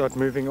can start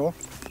moving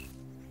off.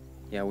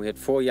 Yeah, we had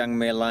 4 young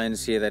male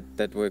lions here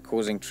that were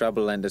causing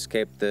trouble and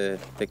escaped the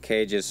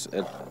cages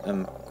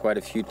quite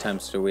a few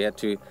times. So we had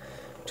to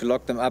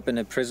lock them up in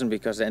a prison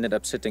because they ended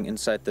up sitting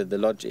inside the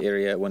lodge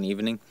area one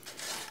evening.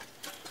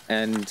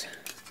 And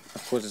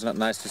of course, it's not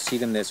nice to see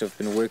them there, so we've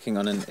been working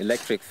on an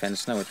electric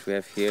fence now, which we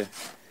have here.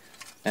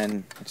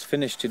 And it's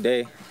finished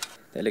today.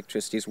 The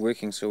electricity is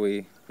working, so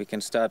we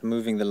can start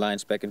moving the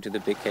lions back into the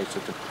big cage.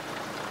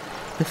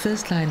 The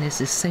first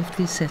lioness is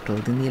safely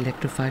settled in the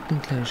electrified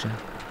enclosure.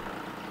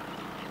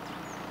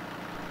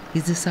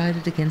 He's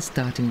decided against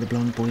darting the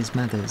blonde boy's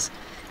mothers.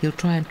 He'll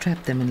try and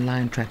trap them in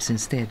lion traps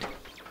instead.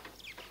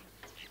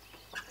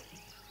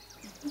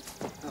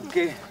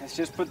 Okay, let's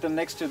just put them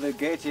next to the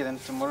gate here, and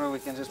tomorrow we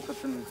can just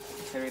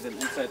carry them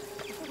inside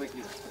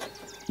quickly.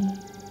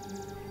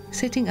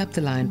 Setting up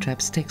the lion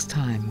traps takes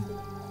time.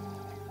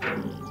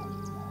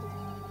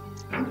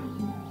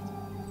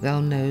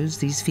 Val knows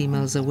these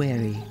females are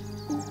wary.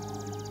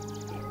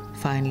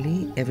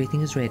 Finally,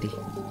 everything is ready.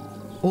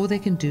 All they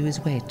can do is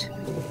wait.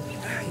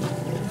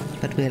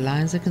 But where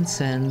lions are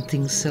concerned,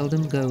 things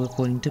seldom go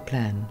according to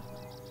plan.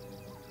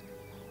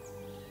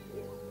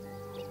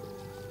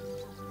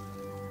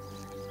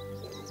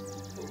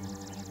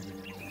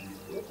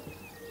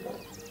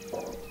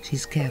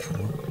 She's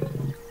careful.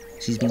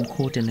 She's been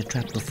caught in a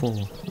trap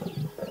before.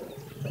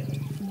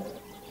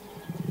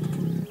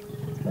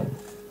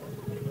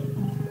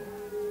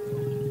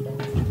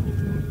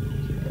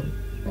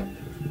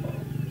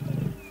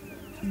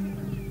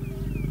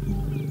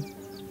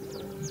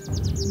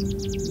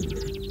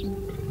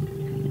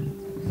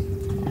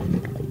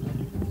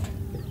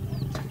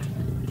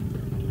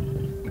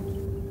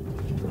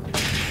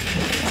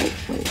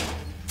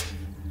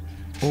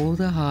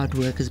 the hard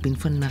work has been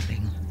for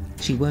nothing.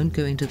 She won't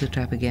go into the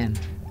trap again.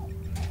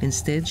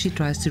 Instead, she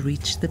tries to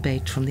reach the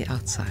bait from the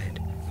outside.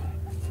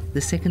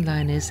 The second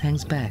lioness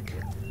hangs back,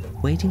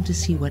 waiting to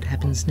see what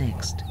happens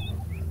next.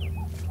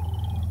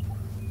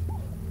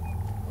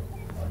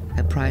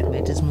 Her pride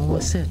mate is more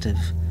assertive,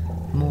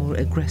 more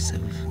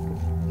aggressive.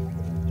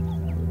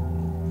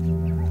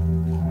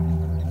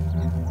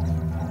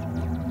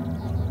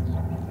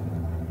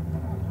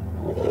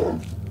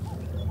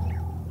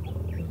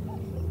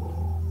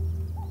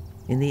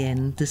 In the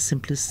end, the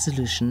simplest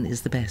solution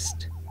is the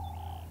best.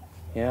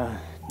 Yeah,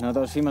 now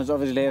those females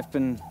obviously have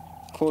been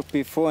caught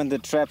before in the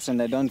traps and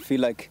they don't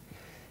feel like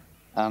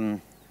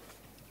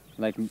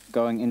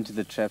going into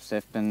the traps.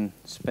 They've been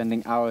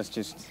spending hours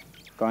just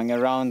going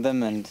around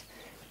them and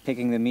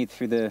picking the meat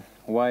through the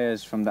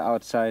wires from the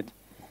outside.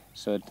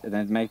 So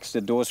it makes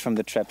the doors from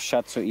the trap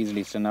shut so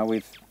easily. So now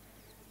we've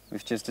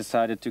just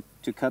decided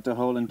to cut a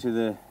hole into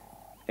the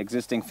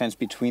existing fence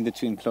between the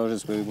two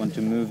enclosures where we want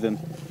to move them.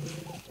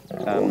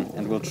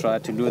 And we'll try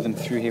to lure them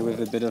through here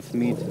with a bit of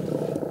meat,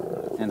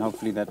 and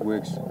hopefully that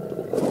works.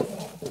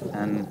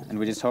 And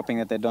we're just hoping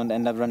that they don't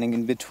end up running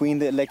in between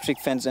the electric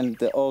fence and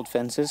the old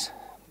fences.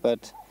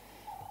 But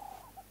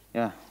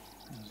yeah,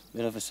 a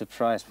bit of a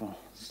surprise. We'll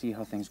see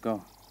how things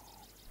go.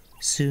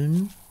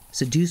 Soon,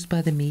 seduced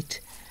by the meat,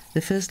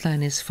 the first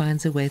lioness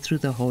finds her way through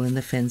the hole in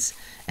the fence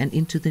and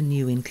into the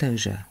new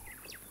enclosure.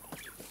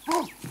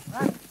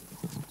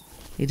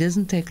 It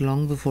doesn't take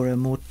long before a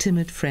more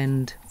timid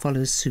friend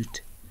follows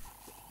suit.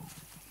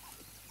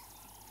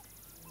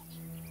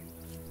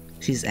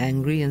 She's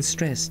angry and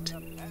stressed,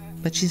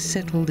 but she's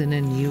settled in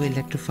a new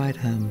electrified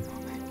home.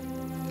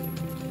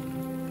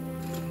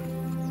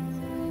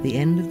 The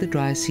end of the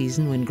dry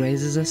season, when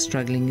grazers are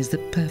struggling, is the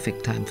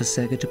perfect time for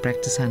Sirga to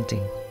practice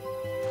hunting.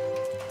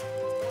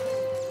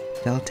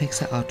 Val takes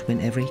her out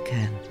whenever he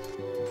can.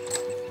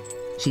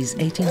 She's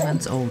 18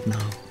 months old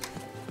now.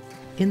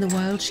 In the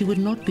wild, she would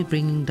not be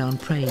bringing down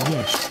prey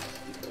yet,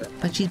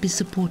 but she'd be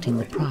supporting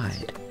the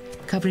pride,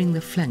 covering the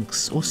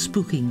flanks or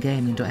spooking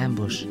game into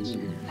ambush.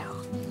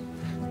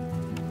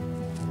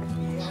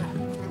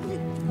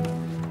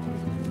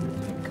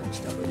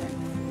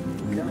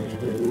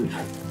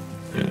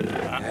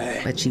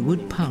 But she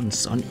would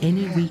pounce on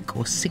any weak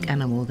or sick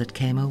animal that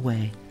came her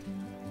way.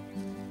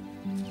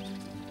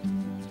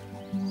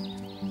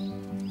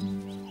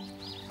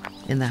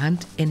 In the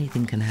hunt,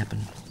 anything can happen.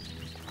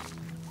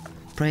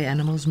 Prey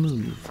animals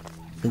move,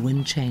 the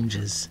wind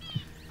changes.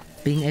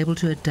 Being able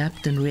to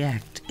adapt and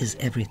react is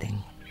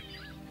everything.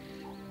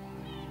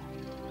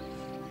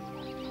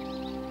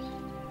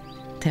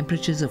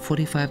 Temperatures of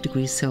 45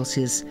 degrees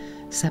Celsius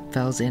sap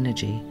Val's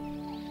energy.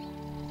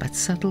 But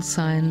subtle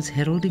signs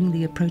heralding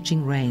the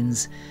approaching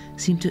rains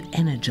seem to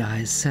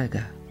energize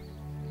Sirga.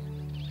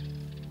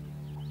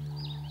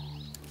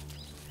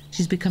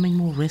 She's becoming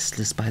more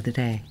restless by the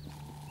day.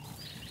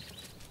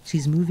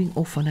 She's moving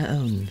off on her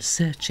own,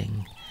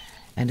 searching,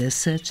 and her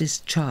search is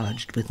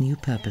charged with new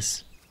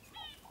purpose.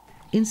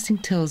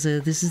 Instinct tells her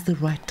this is the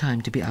right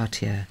time to be out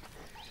here.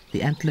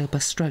 The antelope are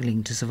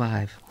struggling to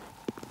survive.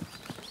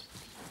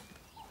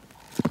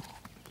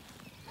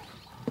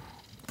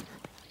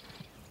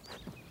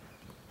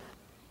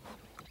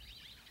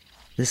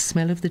 The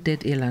smell of the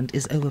dead eland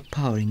is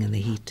overpowering in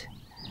the heat.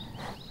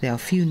 There are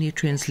few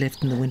nutrients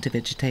left in the winter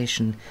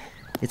vegetation.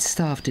 It's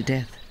starved to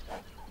death.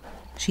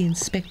 She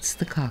inspects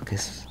the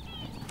carcass.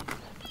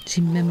 She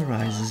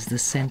memorizes the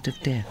scent of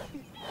death.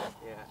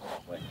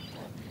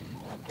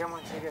 Come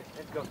on, Sirga,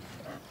 let's go.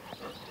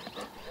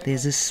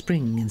 There's a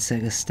spring in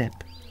Sirga's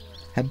step.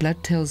 Her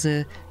blood tells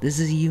her this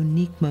is a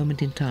unique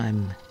moment in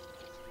time,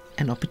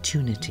 an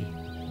opportunity.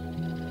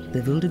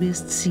 The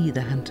wildebeest see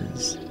the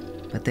hunters,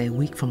 but they're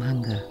weak from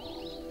hunger.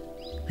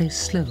 They're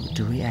slow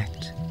to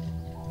react.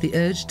 The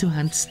urge to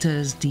hunt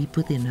stirs deep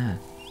within her.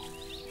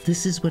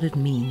 This is what it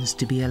means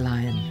to be a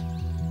lion.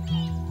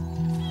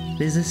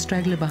 There's a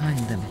straggler behind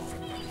them.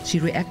 She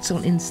reacts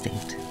on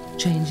instinct,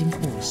 changing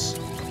course.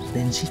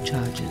 Then she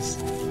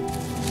charges.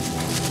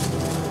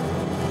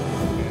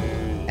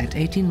 At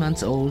 18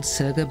 months old,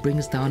 Sirga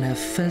brings down her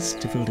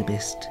first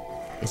wildebeest.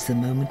 It's the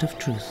moment of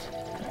truth.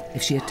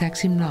 If she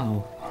attacks him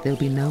now, there'll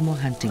be no more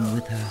hunting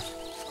with her.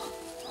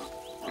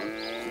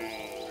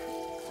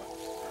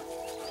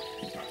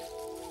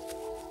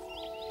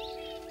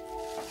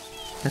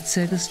 But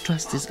Sirga's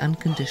trust is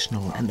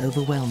unconditional and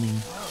overwhelming.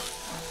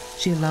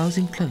 She allows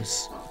him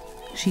close.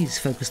 She's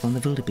focused on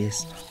the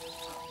wildebeest.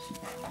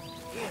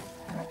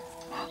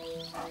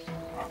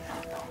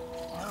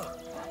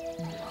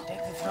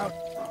 Take the throat.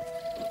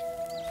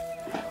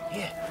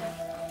 Here.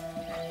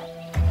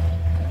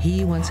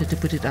 He wants her to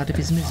put it out of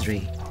his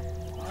misery.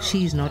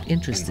 She's not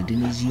interested in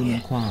his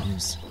human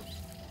qualms.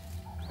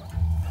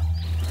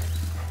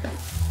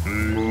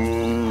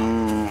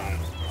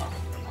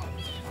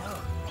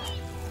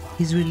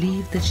 He's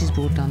relieved that she's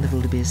brought down the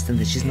wildebeest and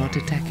that she's not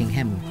attacking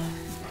him.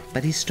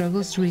 But he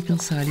struggles to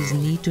reconcile his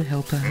need to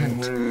help her hunt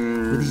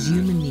with his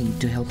human need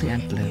to help the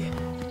antelope.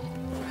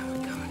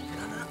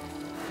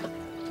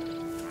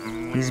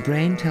 His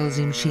brain tells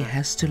him she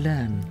has to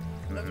learn.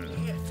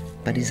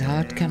 but his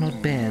heart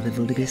cannot bear the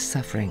wildebeest's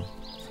suffering.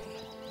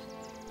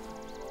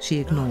 She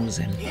ignores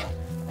him.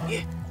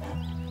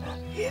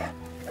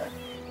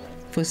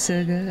 For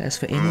Sirga, as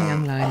for any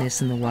young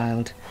lioness in the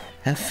wild,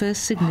 her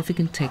first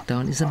significant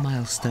takedown is a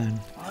milestone.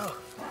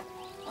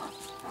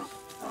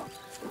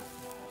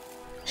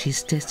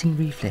 She's testing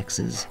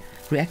reflexes,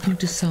 reacting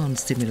to sound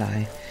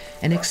stimuli,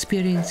 and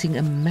experiencing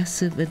a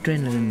massive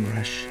adrenaline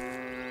rush.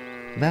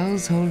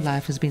 Val's whole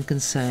life has been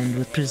concerned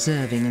with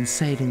preserving and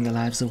saving the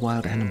lives of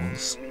wild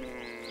animals.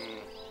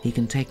 He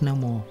can take no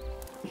more.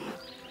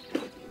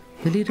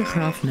 Willie de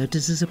Graaf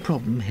notices a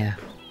problem here.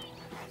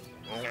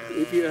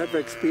 If you have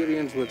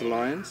experience with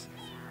lions,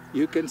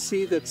 you can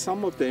see that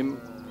some of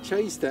them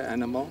chase the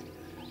animal,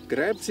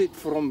 grabs it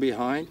from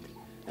behind,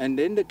 and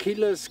then the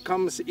killers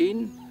comes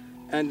in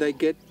and they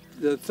get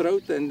the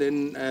throat and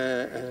then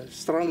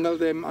strangle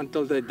them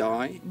until they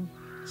die.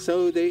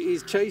 So there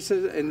is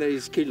chasers and there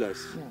is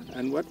killers.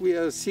 And what we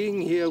are seeing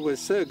here with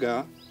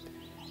Sirga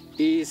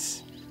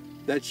is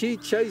that she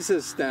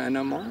chases the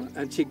animal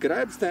and she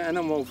grabs the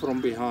animal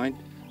from behind,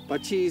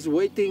 but she is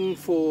waiting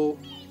for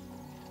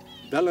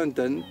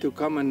Valentine to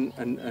come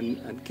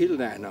and kill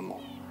the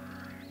animal.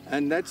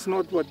 And that's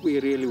not what we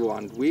really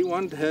want. We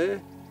want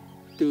her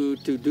to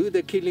do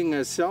the killing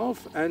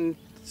herself, and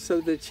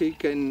so that she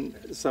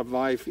can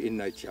survive in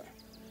nature.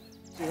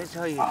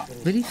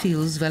 Willie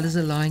feels Val is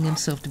allowing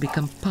himself to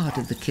become part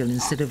of the kill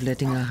instead of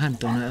letting her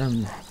hunt on her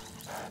own.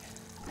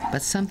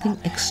 But something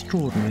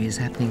extraordinary is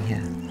happening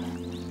here.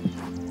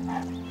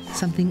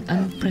 Something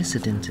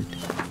unprecedented.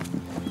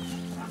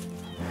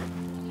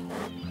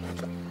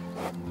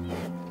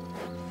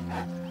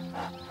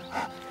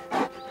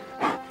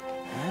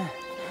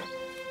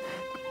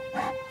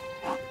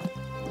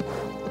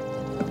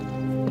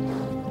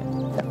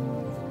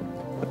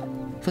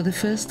 For the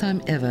first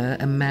time ever,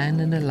 a man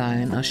and a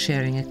lion are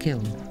sharing a kill.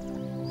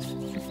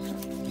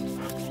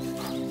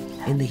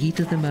 In the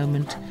heat of the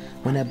moment,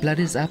 when her blood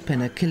is up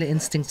and her killer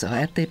instincts are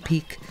at their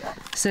peak,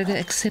 Sirga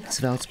accepts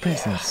Val's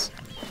presence.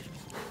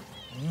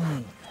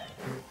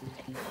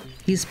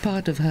 He's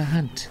part of her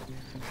hunt,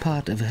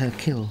 part of her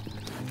kill.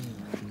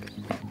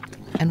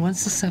 And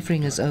once the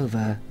suffering is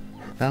over,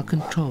 Val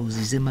controls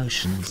his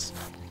emotions.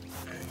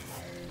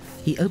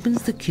 He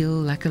opens the kill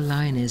like a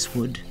lioness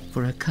would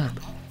for a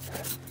cub.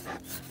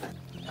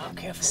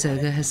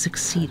 Sirga has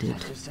succeeded.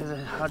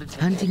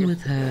 Hunting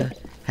with her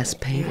has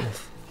paid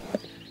off.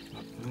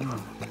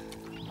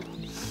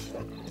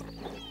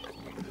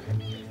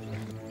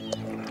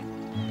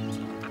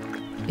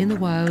 In the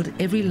wild,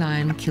 every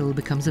lion kill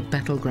becomes a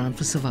battleground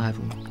for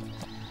survival.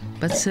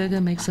 But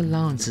Sirga makes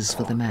allowances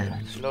for the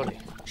man.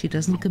 She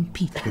doesn't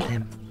compete with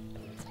him.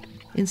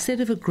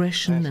 Instead of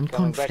aggression and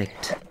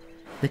conflict,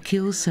 the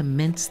kill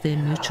cements their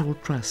mutual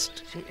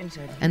trust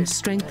and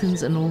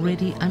strengthens an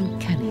already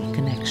uncanny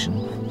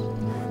connection.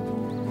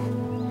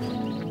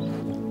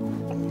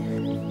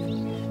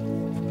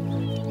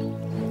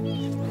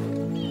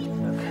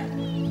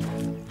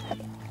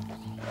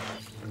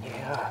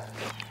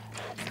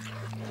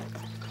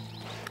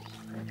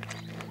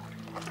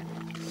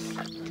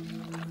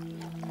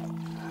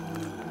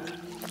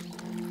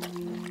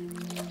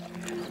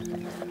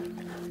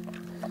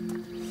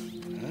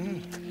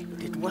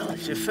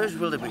 It's your first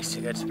wildebeest.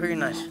 It's very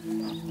nice.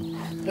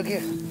 Look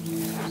here.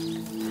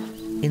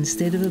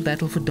 Instead of a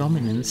battle for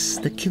dominance,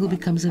 the kill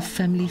becomes a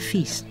family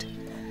feast,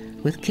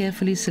 with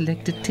carefully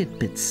selected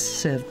tidbits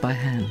served by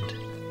hand.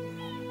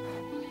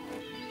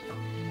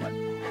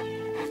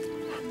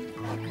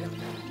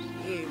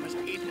 Here, you must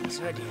eat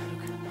inside here.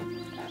 Look.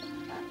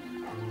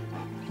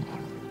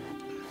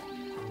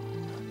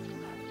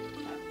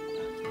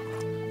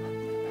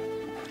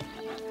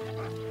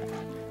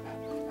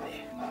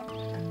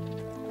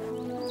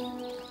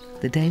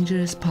 The danger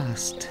is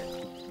past.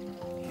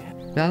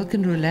 Val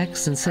can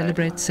relax and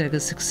celebrate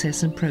Sirga's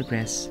success and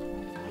progress.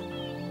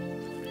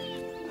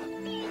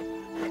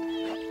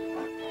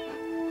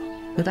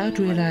 Without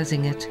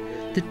realizing it,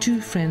 the two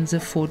friends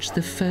have forged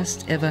the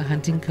first ever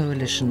hunting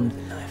coalition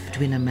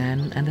between a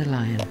man and a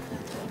lion.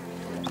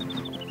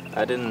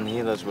 I didn't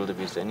hear those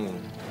wildebeest anything.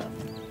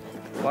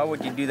 Why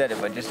would you do that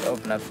if I just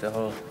opened up the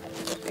whole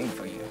thing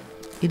for you?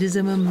 It is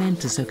a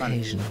momentous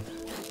occasion.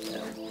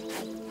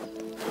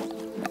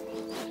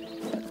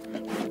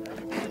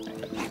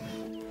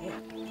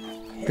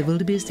 The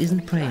wildebeest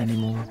isn't prey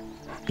anymore,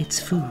 it's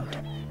food.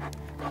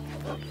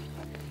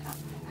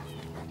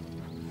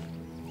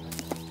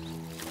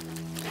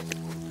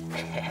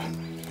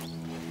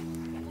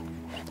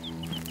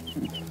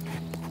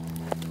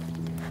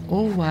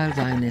 All wild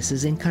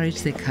lionesses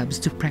encourage their cubs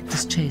to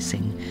practice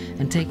chasing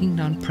and taking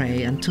down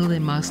prey until they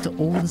master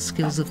all the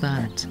skills of the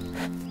hunt,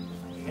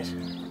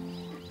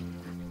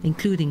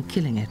 including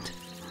killing it.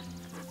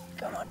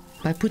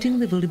 By putting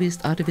the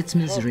wildebeest out of its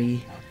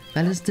misery,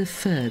 Val has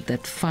deferred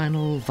that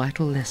final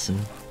vital lesson.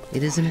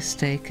 It is a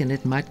mistake and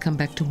it might come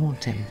back to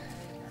haunt him.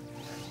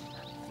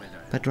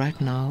 But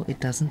right now it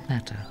doesn't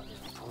matter.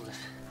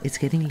 It's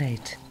getting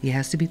late. He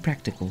has to be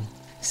practical.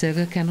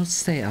 Sirga cannot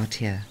stay out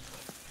here.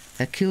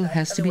 A kill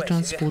has to be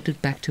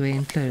transported back to her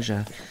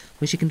enclosure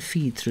where she can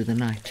feed through the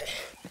night.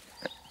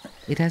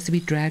 It has to be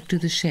dragged to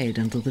the shade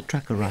until the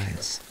truck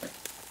arrives.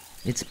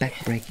 It's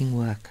back-breaking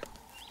work.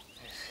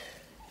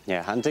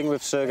 Yeah, hunting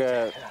with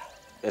Sirga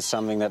is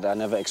something that I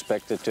never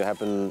expected to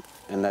happen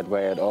in that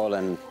way at all,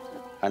 and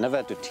I never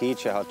had to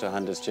teach her how to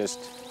hunt. It's just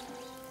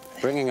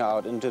bringing her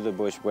out into the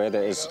bush where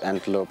there is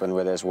antelope and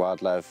where there's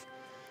wildlife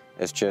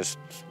is just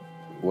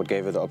what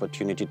gave her the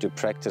opportunity to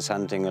practice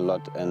hunting a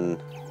lot,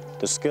 and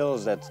the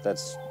skills that's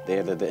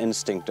there, the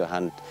instinct to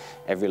hunt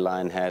every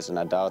lion has, and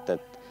I doubt that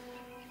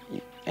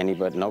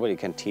nobody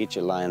can teach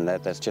a lion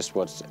that. That's just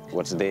what's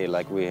there,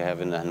 like we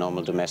have in a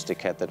normal domestic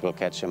cat that will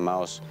catch a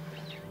mouse.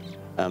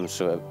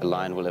 So a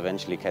lion will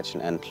eventually catch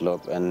an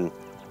antelope, and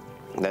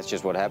that's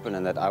just what happened,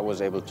 and that I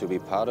was able to be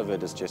part of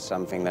it is just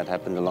something that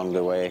happened along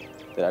the way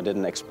that I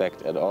didn't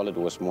expect at all. It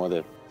was more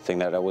the thing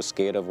that I was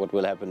scared of. What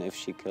will happen if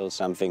she kills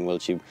something? Will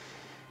she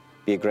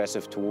be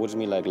aggressive towards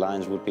me like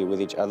lions would be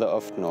with each other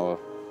often, or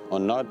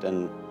not?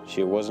 And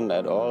she wasn't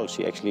at all.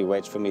 She actually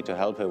waits for me to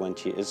help her when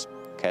she is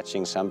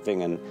catching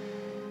something, and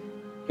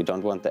you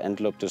don't want the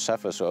antelope to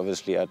suffer. So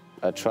obviously I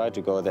try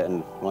to go there,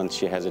 and once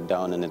she has it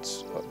down and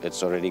it's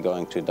already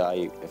going to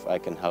die, if I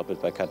can help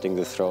it by cutting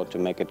the throat to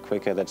make it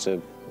quicker,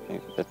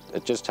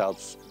 it just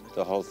helps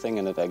the whole thing.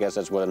 And I guess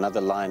that's what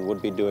another lion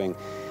would be doing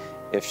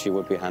if she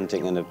would be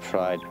hunting in a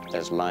pride,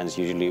 as lions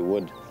usually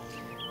would.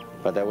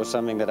 But that was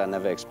something that I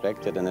never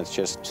expected, and it's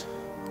just,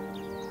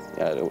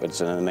 yeah,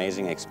 it's an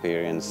amazing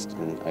experience,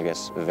 and I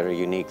guess a very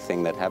unique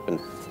thing that happened.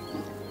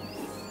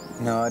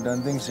 No, I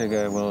don't think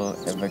Sirga will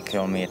ever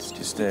kill me. It's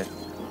just like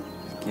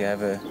you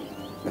have a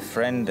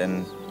friend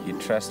and you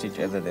trust each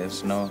other.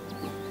 There's no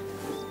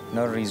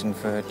reason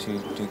for her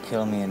to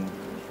kill me, and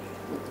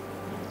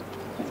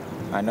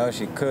I know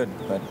she could,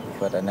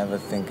 but I never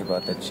think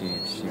about that she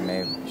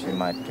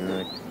might do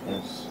it.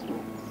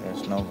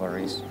 There's no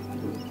worries.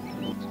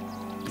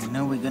 You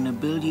know, we're gonna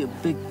build you a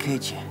big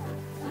cage.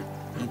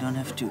 You don't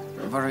have to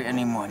worry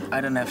anymore.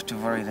 I don't have to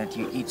worry that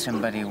you eat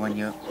somebody when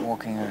you're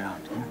walking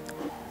around.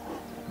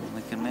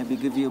 We can maybe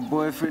give you a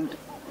boyfriend,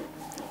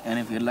 and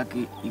if you're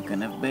lucky, you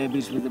can have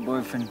babies with a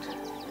boyfriend.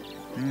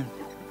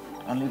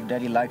 Only if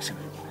Daddy likes him.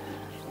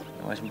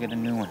 Otherwise, we get a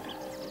new one.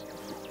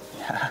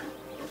 Yeah.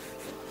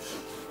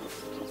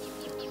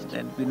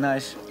 That'd be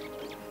nice.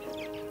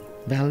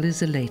 Val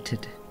is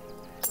elated.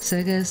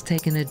 Sirga has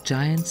taken a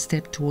giant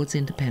step towards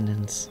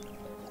independence.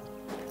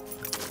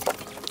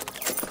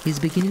 He's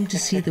beginning to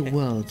see the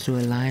world through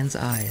a lion's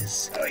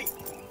eyes.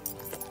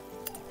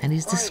 And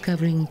he's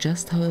discovering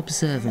just how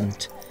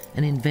observant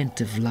and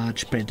inventive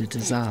large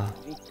predators are.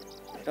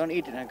 Don't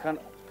eat it. I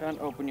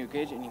can't open your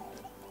cage anymore.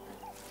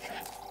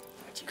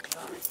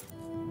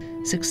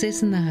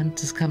 Success in the hunt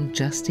has come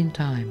just in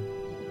time.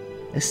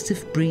 A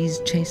stiff breeze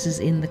chases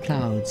in the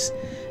clouds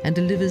and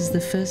delivers the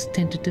first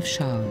tentative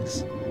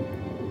showers.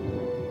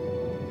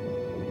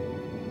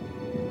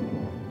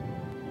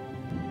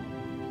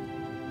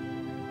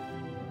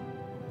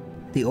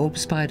 The orb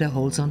spider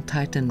holds on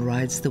tight and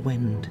rides the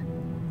wind.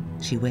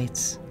 She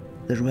waits.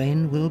 The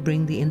rain will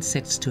bring the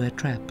insects to her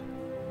trap.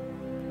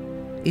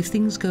 If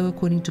things go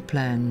according to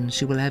plan,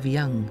 she will have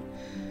young,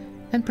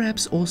 and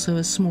perhaps also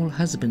a small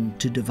husband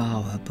to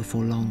devour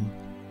before long.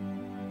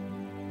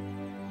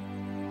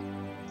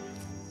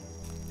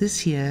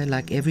 This year,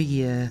 like every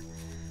year,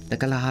 the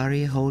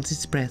Kalahari holds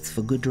its breath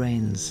for good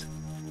rains.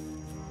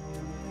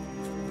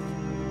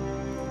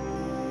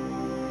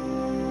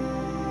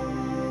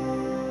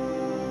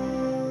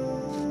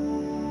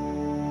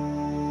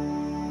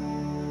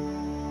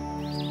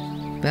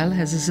 Val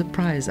has a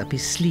surprise up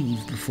his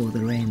sleeve before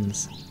the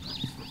rains.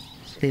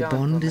 Their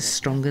bond is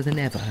stronger than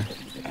ever,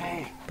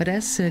 but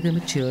as Sirga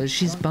matures,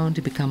 she's bound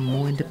to become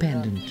more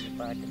independent.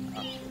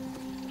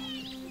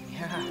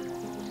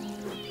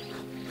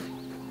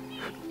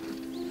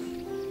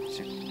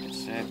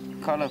 It's a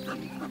color.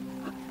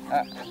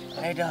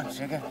 Lay down,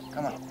 Sirga.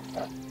 Come on.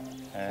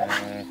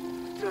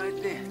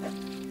 Right there.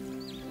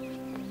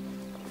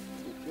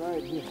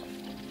 Right here.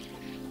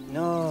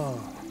 No.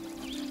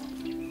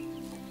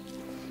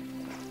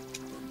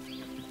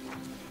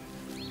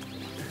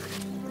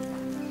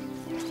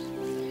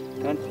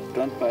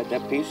 Don't bite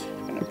that piece,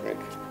 it's gonna break.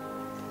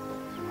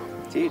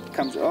 See, it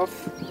comes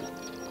off,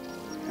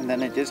 and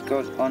then it just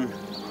goes on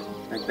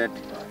like that.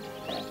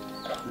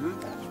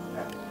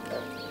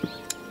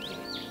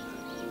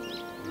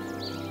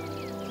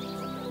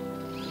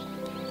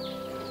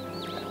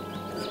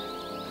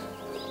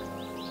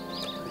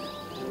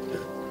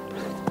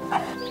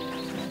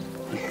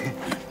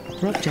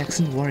 Rob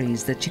Jackson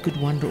worries that she could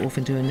wander off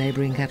into a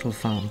neighboring cattle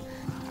farm.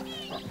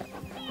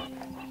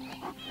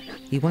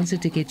 He wants her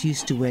to get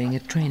used to wearing a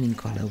training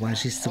collar while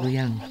she's still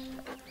young.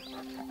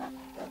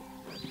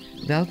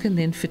 Val can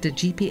then fit a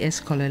GPS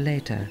collar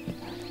later.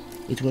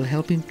 It will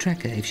help him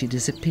track her if she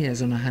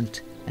disappears on a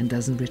hunt and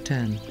doesn't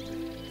return.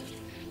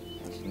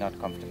 It's not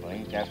comfortable.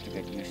 You have to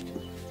get used to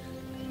it.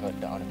 Go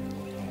down a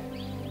bit.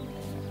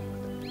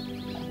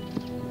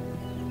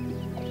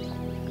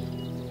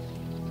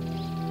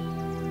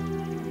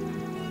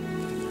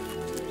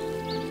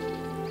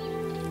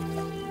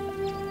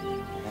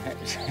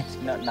 It's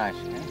not nice,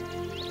 eh?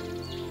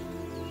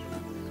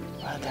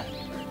 Well done.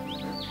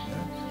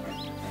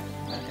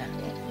 Well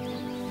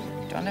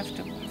done. You don't have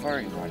to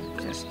worry about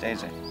it, just stay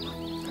there.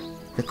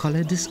 The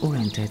collar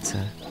disorientates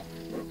her.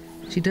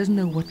 She doesn't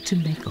know what to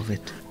make of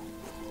it.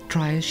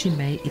 Try as she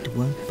may, it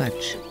won't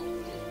budge.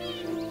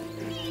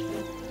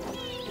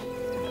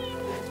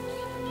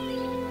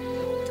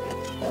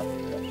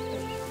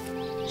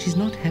 She's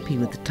not happy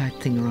with the tight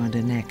thing around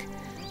her neck,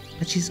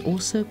 but she's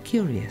also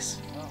curious.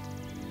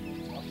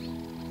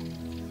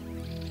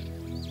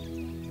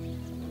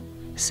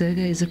 Sirga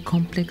is a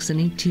complex and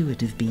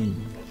intuitive being.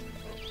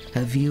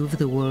 Her view of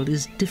the world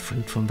is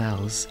different from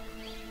Val's,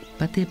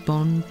 but their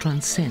bond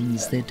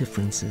transcends their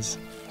differences,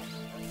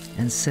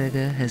 and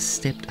Sirga has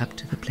stepped up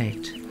to the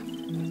plate.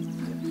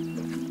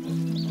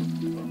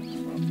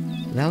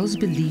 Val's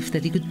belief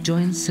that he could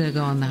join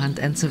Sirga on the hunt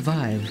and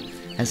survive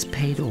has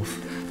paid off.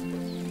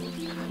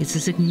 It's a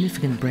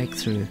significant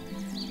breakthrough,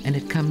 and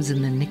it comes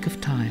in the nick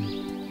of time.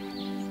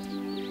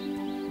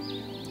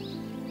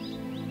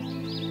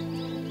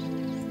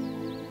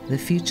 The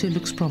future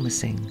looks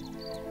promising,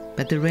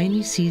 but the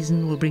rainy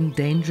season will bring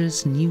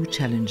dangerous new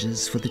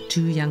challenges for the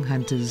two young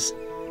hunters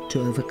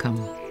to overcome.